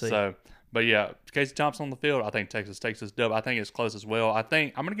 But we'll see. So, but yeah, Casey Thompson on the field. I think Texas takes this dub. I think it's close as well. I'm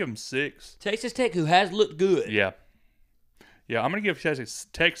gonna give them 6. Texas Tech, who has looked good. Yeah. Yeah, I'm going to give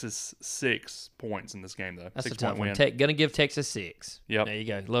Texas 6 points in this game, though. That's a 6 tough point one. win. Gonna give Texas 6. Yep. There you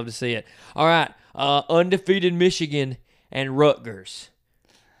go. Love to see it. All right. Undefeated Michigan and Rutgers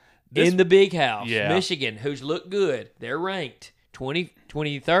in the big house. Yeah. Michigan, who's looked good. They're ranked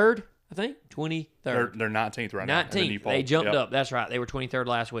 23rd, I think. 23rd. They're 19th right now. in the new 19th. poll. They jumped Yep. up. That's right. They were 23rd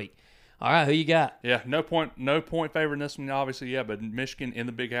last week. All right. Who you got? Yeah, no point favor in this one, obviously, yeah, but Michigan in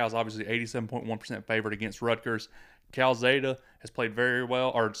the big house, obviously 87.1% favored against Rutgers. Calzada has played very well,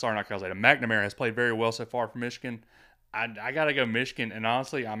 or sorry, not Calzada, McNamara has played very well so far for Michigan. I got to go Michigan, and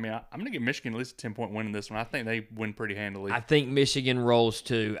honestly, I'm going to give Michigan at least a 10-point win in this one. I think they win pretty handily. I think Michigan rolls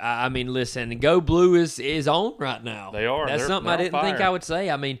too. I mean, listen, Go Blue is on right now. They are. That's something I they're on didn't think fire. I would say.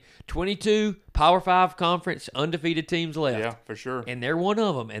 I mean, 22 Power 5 conference undefeated teams left. Yeah, for sure. And they're one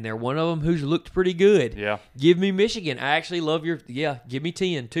of them. And they're one of them who's looked pretty good. Yeah. Give me Michigan. I actually love give me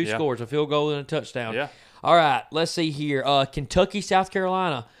 10. 2 scores, a field goal and a touchdown. Yeah. All right, let's see here. Kentucky, South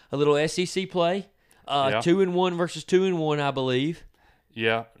Carolina, a little SEC play. 2-1 versus 2-1, I believe.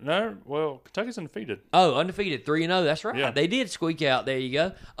 Yeah. No, well, Kentucky's undefeated. Oh, undefeated, 3-0. That's right. Yeah. They did squeak out. There you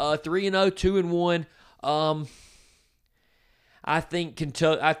go. 3-0, 2-1. I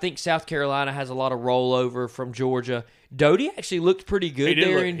think South Carolina has a lot of rollover from Georgia. Doty actually looked pretty good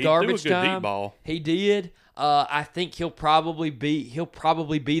there in garbage he threw a good time. deep ball. He did. I think he'll probably be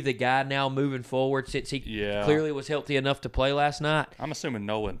the guy now moving forward since he clearly was healthy enough to play last night. I'm assuming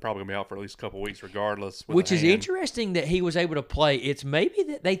Nolan probably going to be out for at least a couple weeks regardless. with Which a is hand. interesting that he was able to play. It's maybe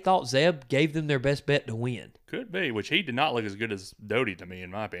that they thought Zeb gave them their best bet to win. Could be, which he did not look as good as Doty to me,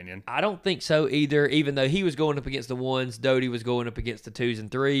 in my opinion. I don't think so either, even though he was going up against the 1s. Doty was going up against the 2s and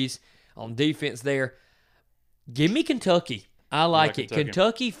 3s on defense there. Give me Kentucky. I like it.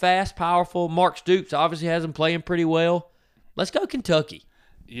 Kentucky, fast, powerful. Mark Stoops obviously has them playing pretty well. Let's go Kentucky.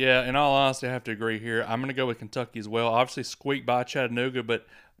 Yeah, in all honesty, I have to agree here. I'm going to go with Kentucky as well. Obviously, squeaked by Chattanooga, but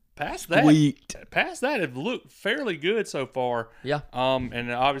past that, have looked fairly good so far. Yeah.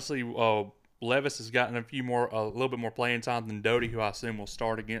 And obviously, Levis has gotten a little bit more playing time than Doty, who I assume will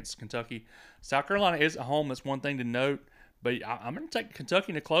start against Kentucky. South Carolina is at home. That's one thing to note. But I'm going to take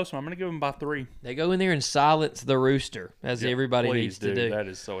Kentucky in a close one. I'm going to give them by 3. They go in there and silence the rooster, as everybody needs to do. That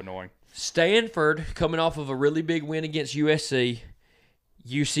is so annoying. Stanford, coming off of a really big win against USC.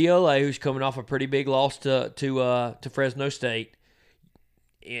 UCLA, who's coming off a pretty big loss to Fresno State.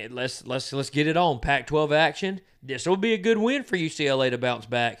 And let's get it on. Pac-12 action. This will be a good win for UCLA to bounce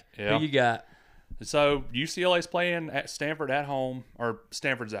back. Yeah. Who you got? So UCLA's playing at Stanford at home, or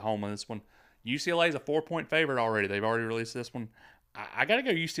Stanford's at home on this one. UCLA's a 4-point favorite already. They've already released this one. I got to go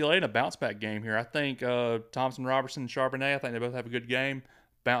UCLA in a bounce-back game here. I think Thompson, Robertson, and Charbonnet, I think they both have a good game.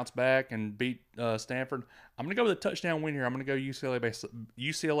 Bounce back and beat Stanford. I'm going to go with a touchdown win here. I'm going to go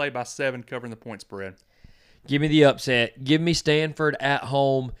UCLA by 7, covering the point spread. Give me the upset. Give me Stanford at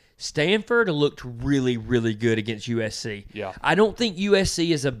home. Stanford looked really, really good against USC. Yeah. I don't think USC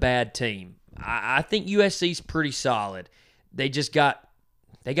is a bad team. I think USC's pretty solid. They got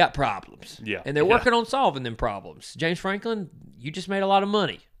problems. Yeah. And they're working on solving them problems. James Franklin, you just made a lot of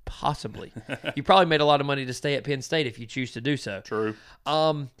money. Possibly. You probably made a lot of money to stay at Penn State if you choose to do so. True.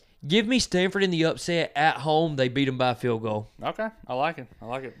 Give me Stanford in the upset at home. They beat them by a field goal. Okay. I like it.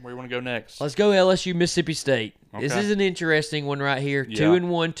 Where do you want to go next? Let's go LSU, Mississippi State. Okay. This is an interesting one right here. Yeah.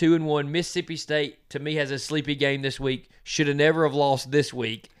 2-1, 2-1. Mississippi State, to me, has a sleepy game this week. Should have never have lost this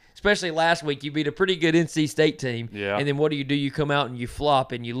week. Especially last week. You beat a pretty good NC State team. Yeah. And then what do? You come out and you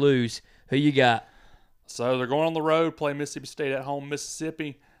flop and you lose. Who you got? So they're going on the road, play Mississippi State at home,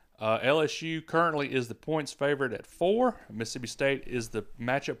 Mississippi. LSU currently is the points favorite at 4. Mississippi State is the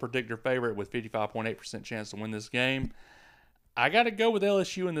matchup predictor favorite with 55.8% chance to win this game. I got to go with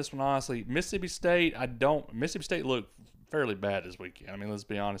LSU in this one, honestly. Mississippi State looked fairly bad this weekend. I mean, let's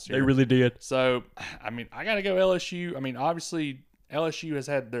be honest here. They really did. So, I mean, I got to go LSU. I mean, obviously, LSU has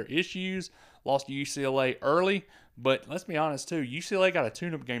had their issues, lost to UCLA early. But let's be honest too. UCLA got a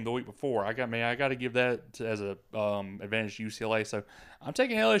tune-up game the week before. I got to give that as a advantage to UCLA. So I'm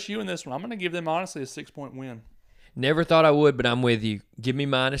taking LSU in this one. I'm going to give them honestly a 6-point win. Never thought I would, but I'm with you. Give me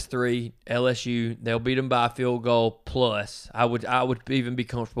 -3 LSU. They'll beat them by a field goal plus. I would even be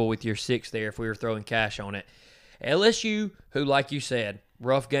comfortable with your 6 there if we were throwing cash on it. LSU, who like you said,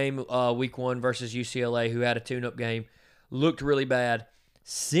 rough game week 1 versus UCLA, who had a tune-up game, looked really bad.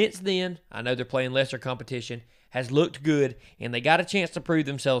 Since then, I know they're playing lesser competition. Has looked good, and they got a chance to prove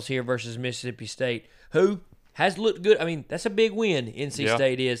themselves here versus Mississippi State, who has looked good. I mean, that's a big win, NC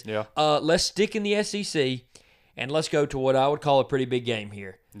State is. Yeah. Let's stick in the SEC, and let's go to what I would call a pretty big game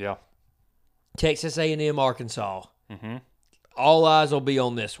here. Yeah. Texas A&M, Arkansas. Mm-hmm. All eyes will be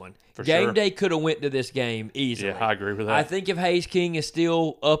on this one. For Game sure. day could have went to this game easily. Yeah, I agree with that. I think if Hayes King is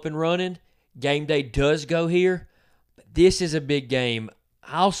still up and running, game day does go here. But this is a big game.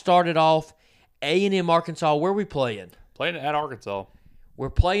 I'll start it off. A&M Arkansas, where are we playing? Playing at Arkansas.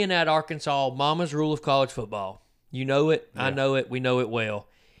 We're playing at Arkansas, mama's rule of college football. You know it. Yeah. I know it. We know it well.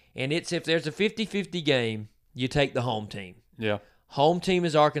 And it's if there's a 50-50 game, you take the home team. Yeah. Home team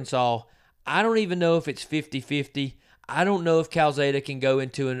is Arkansas. I don't even know if it's 50-50. I don't know if Calzada can go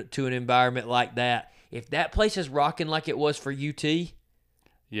into an environment like that. If that place is rocking like it was for UT,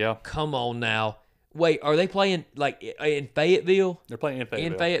 Yeah. come on now. Wait, are they playing like in Fayetteville? They're playing in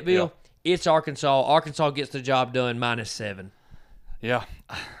Fayetteville. In Fayetteville? It's Arkansas. Arkansas gets the job done -7. Yeah.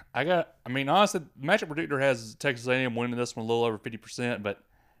 I mean, honestly, matchup predictor has Texas A&M winning this one a little over 50%, but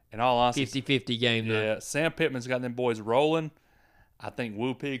in all honesty, 50-50 game, though. yeah, Sam Pittman's got them boys rolling. I think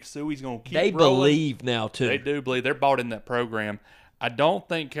Woo Pig Suey's going to keep They rolling. believe now, too. They do believe. They're bought in that program. I don't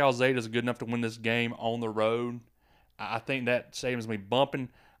think Calzada is good enough to win this game on the road. I think that stadium's going to be bumping.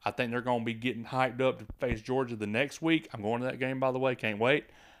 I think they're going to be getting hyped up to face Georgia the next week. I'm going to that game, by the way. Can't wait.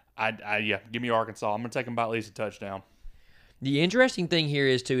 Yeah, give me Arkansas. I'm going to take them by at least a touchdown. The interesting thing here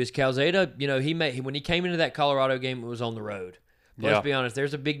is Calzada, when he came into that Colorado game, it was on the road. But Yeah. Let's be honest,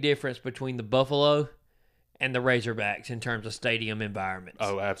 there's a big difference between the Buffalo and the Razorbacks in terms of stadium environments.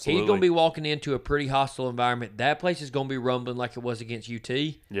 Oh, absolutely. He's going to be walking into a pretty hostile environment. That place is going to be rumbling like it was against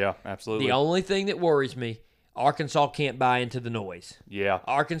UT. Yeah, absolutely. The only thing that worries me, Arkansas can't buy into the noise. Yeah.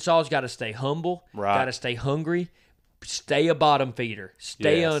 Arkansas's got to stay humble, Right. got to stay hungry, stay a bottom feeder,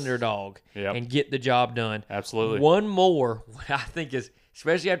 stay Yes. underdog, Yep. and get the job done. Absolutely. One more, I think is,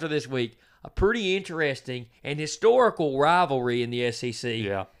 especially after this week, a pretty interesting and historical rivalry in the SEC.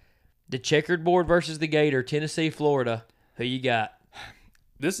 Yeah. The checkered board versus the Gator, Tennessee, Florida. Who you got?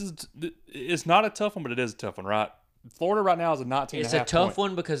 It's not a tough one, but it is a tough one, right? Florida right now is a 19 It's a tough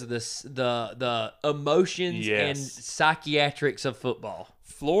one because of the emotions and Yes. psychiatrics of football.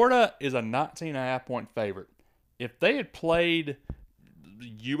 Florida is a 19.5 point favorite. If they had played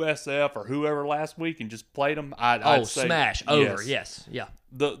USF or whoever last week and just played them, I'd say smash over. Yes, yeah.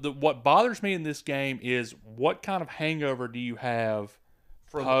 The what bothers me in this game is what kind of hangover do you have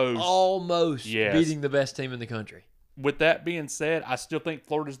From post almost Yes. beating the best team in the country. With that being said, I still think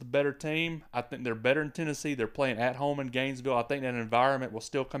Florida's the better team. I think they're better in Tennessee. They're playing at home in Gainesville. I think that environment will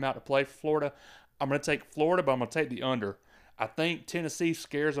still come out to play for Florida. I'm going to take Florida, but I'm going to take the under. I think Tennessee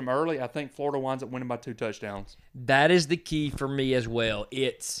scares them early. I think Florida winds up winning by 2 touchdowns. That is the key for me as well.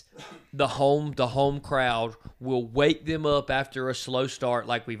 It's the home crowd will wake them up after a slow start,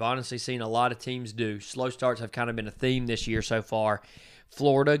 like we've honestly seen a lot of teams do. Slow starts have kind of been a theme this year so far.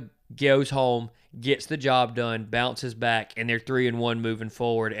 Florida goes home, gets the job done, bounces back, and they're 3-1 moving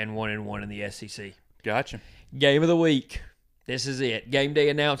forward and 1-1 in the SEC. Gotcha. Game of the week. This is it. Game day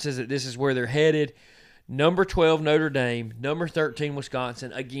announces that this is where they're headed. Number 12, Notre Dame. Number 13,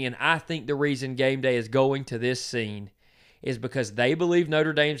 Wisconsin. Again, I think the reason game day is going to this scene is because they believe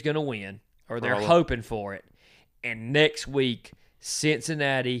Notre Dame's going to win, or they're hoping for it. And next week,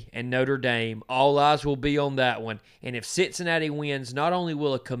 Cincinnati and Notre Dame, all eyes will be on that one. And if Cincinnati wins, not only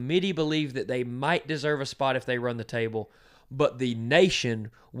will a committee believe that they might deserve a spot if they run the table, but the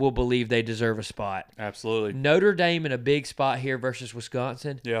nation will believe they deserve a spot. Absolutely. Notre Dame in a big spot here versus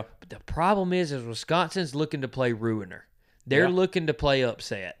Wisconsin. Yeah. But the problem is Wisconsin's looking to play ruiner. They're looking to play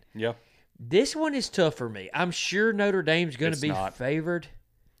upset. Yeah. This one is tough for me. I'm sure Notre Dame's going to be favored.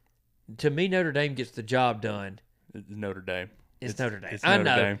 To me, Notre Dame gets the job done. Notre Dame. It's Notre Dame. It's I Notre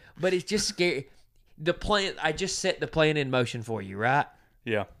know, Dame. but it's just scary. The plan. I just set the plan in motion for you, right?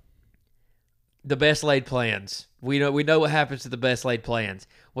 Yeah. The best laid plans. We know what happens to the best laid plans.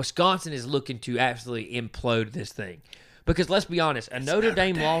 Wisconsin is looking to absolutely implode this thing, because let's be honest, a Notre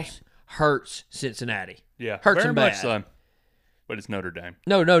Dame loss hurts Cincinnati. Yeah. Hurts Very them much bad. so. But it's Notre Dame.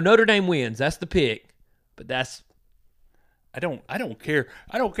 No, Notre Dame wins. That's the pick. But that's I don't care.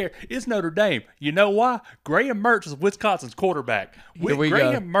 I don't care. It's Notre Dame. You know why? Graham Mertz is Wisconsin's quarterback. Here we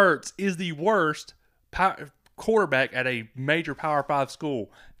Graham Mertz is the worst quarterback at a major Power 5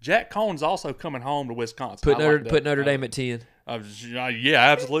 school. Jack Cohn's also coming home to Wisconsin. put Notre Dame at 10. Yeah,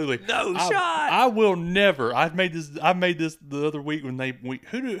 absolutely. No shot. I will never. I made this the other week when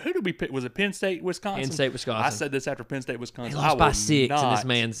who did we pick? Was it Penn State, Wisconsin? Penn State, Wisconsin. I said this after Penn State, Wisconsin. They lost by 6, and this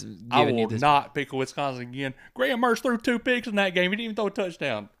man's giving I you will this. not pick Wisconsin again. Graham Mertz threw 2 picks in that game. He didn't even throw a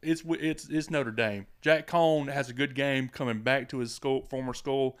touchdown. It's Notre Dame. Jack Cohn has a good game coming back to his former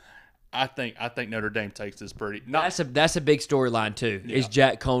school. I think Notre Dame takes this pretty. That's a big storyline too. Yeah. Is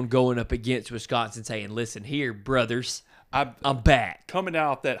Jack Cohn going up against Wisconsin saying, "Listen here, brothers, I'm back." coming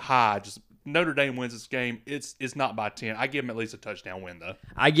out that high. Just Notre Dame wins this game. It's not by 10. I give them at least a touchdown win though.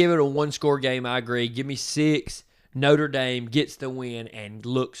 I give it a 1-score game. I agree. Give me 6. Notre Dame gets the win and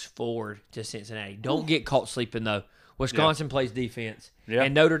looks forward to Cincinnati. Don't get caught sleeping though. Wisconsin plays defense,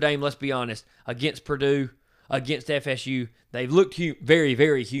 and Notre Dame. Let's be honest, against Purdue, against FSU, they've looked very,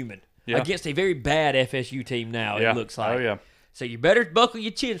 very human. Yeah. Against a very bad FSU team now, it looks like. Oh, yeah. So you better buckle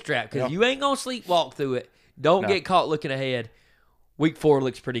your chin strap because you ain't going to sleepwalk through it. Don't get caught looking ahead. Week 4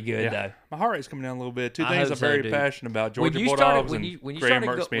 looks pretty good, though. My heart rate's coming down a little bit. Two I things hope I'm so, very dude. passionate about. Georgia When you Bulldogs started, and when you Graham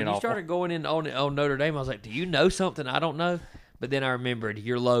started, Mertz being when you awful. started going in on Notre Dame, I was like, do you know something I don't know? But then I remembered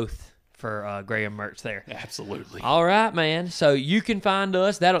you're loath for Graham Mertz there. Absolutely. All right, man. So you can find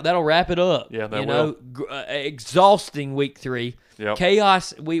us. That'll wrap it up. Yeah, that will. Exhausting week 3. Yep.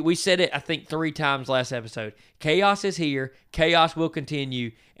 Chaos. We said it I think 3 times last episode. Chaos is here. Chaos will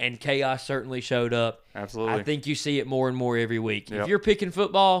continue, and chaos certainly showed up. Absolutely. I think you see it more and more every week. Yep. If you're picking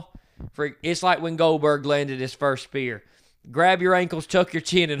football, it's like when Goldberg landed his first spear. Grab your ankles, tuck your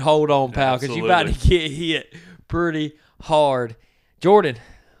chin, and hold on, pal, because you're about to get hit pretty hard. Jordan,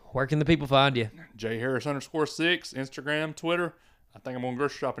 where can the people find you? JHarris_6, Instagram, Twitter. I think I'm going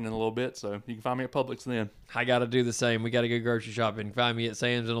grocery shopping in a little bit, so you can find me at Publix then. I got to do the same. We got to go grocery shopping. Find me at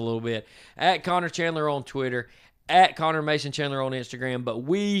Sam's in a little bit. At Connor Chandler on Twitter. At Connor Mason Chandler on Instagram. But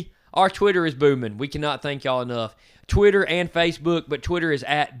our Twitter is booming. We cannot thank y'all enough. Twitter and Facebook, but Twitter is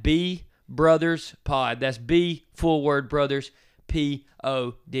at B Brothers Pod. That's B, full word, Brothers,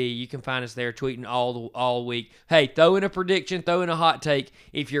 P-O-D. You can find us there tweeting all week. Hey, throw in a prediction, throw in a hot take.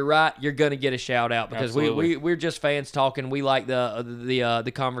 If you're right, you're going to get a shout out because we're just fans talking. We like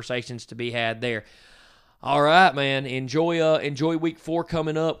the conversations to be had there. All right, man. Enjoy week 4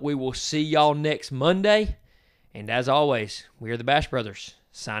 coming up. We will see y'all next Monday. And as always, we are the Bash Brothers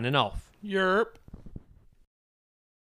signing off. Yerp.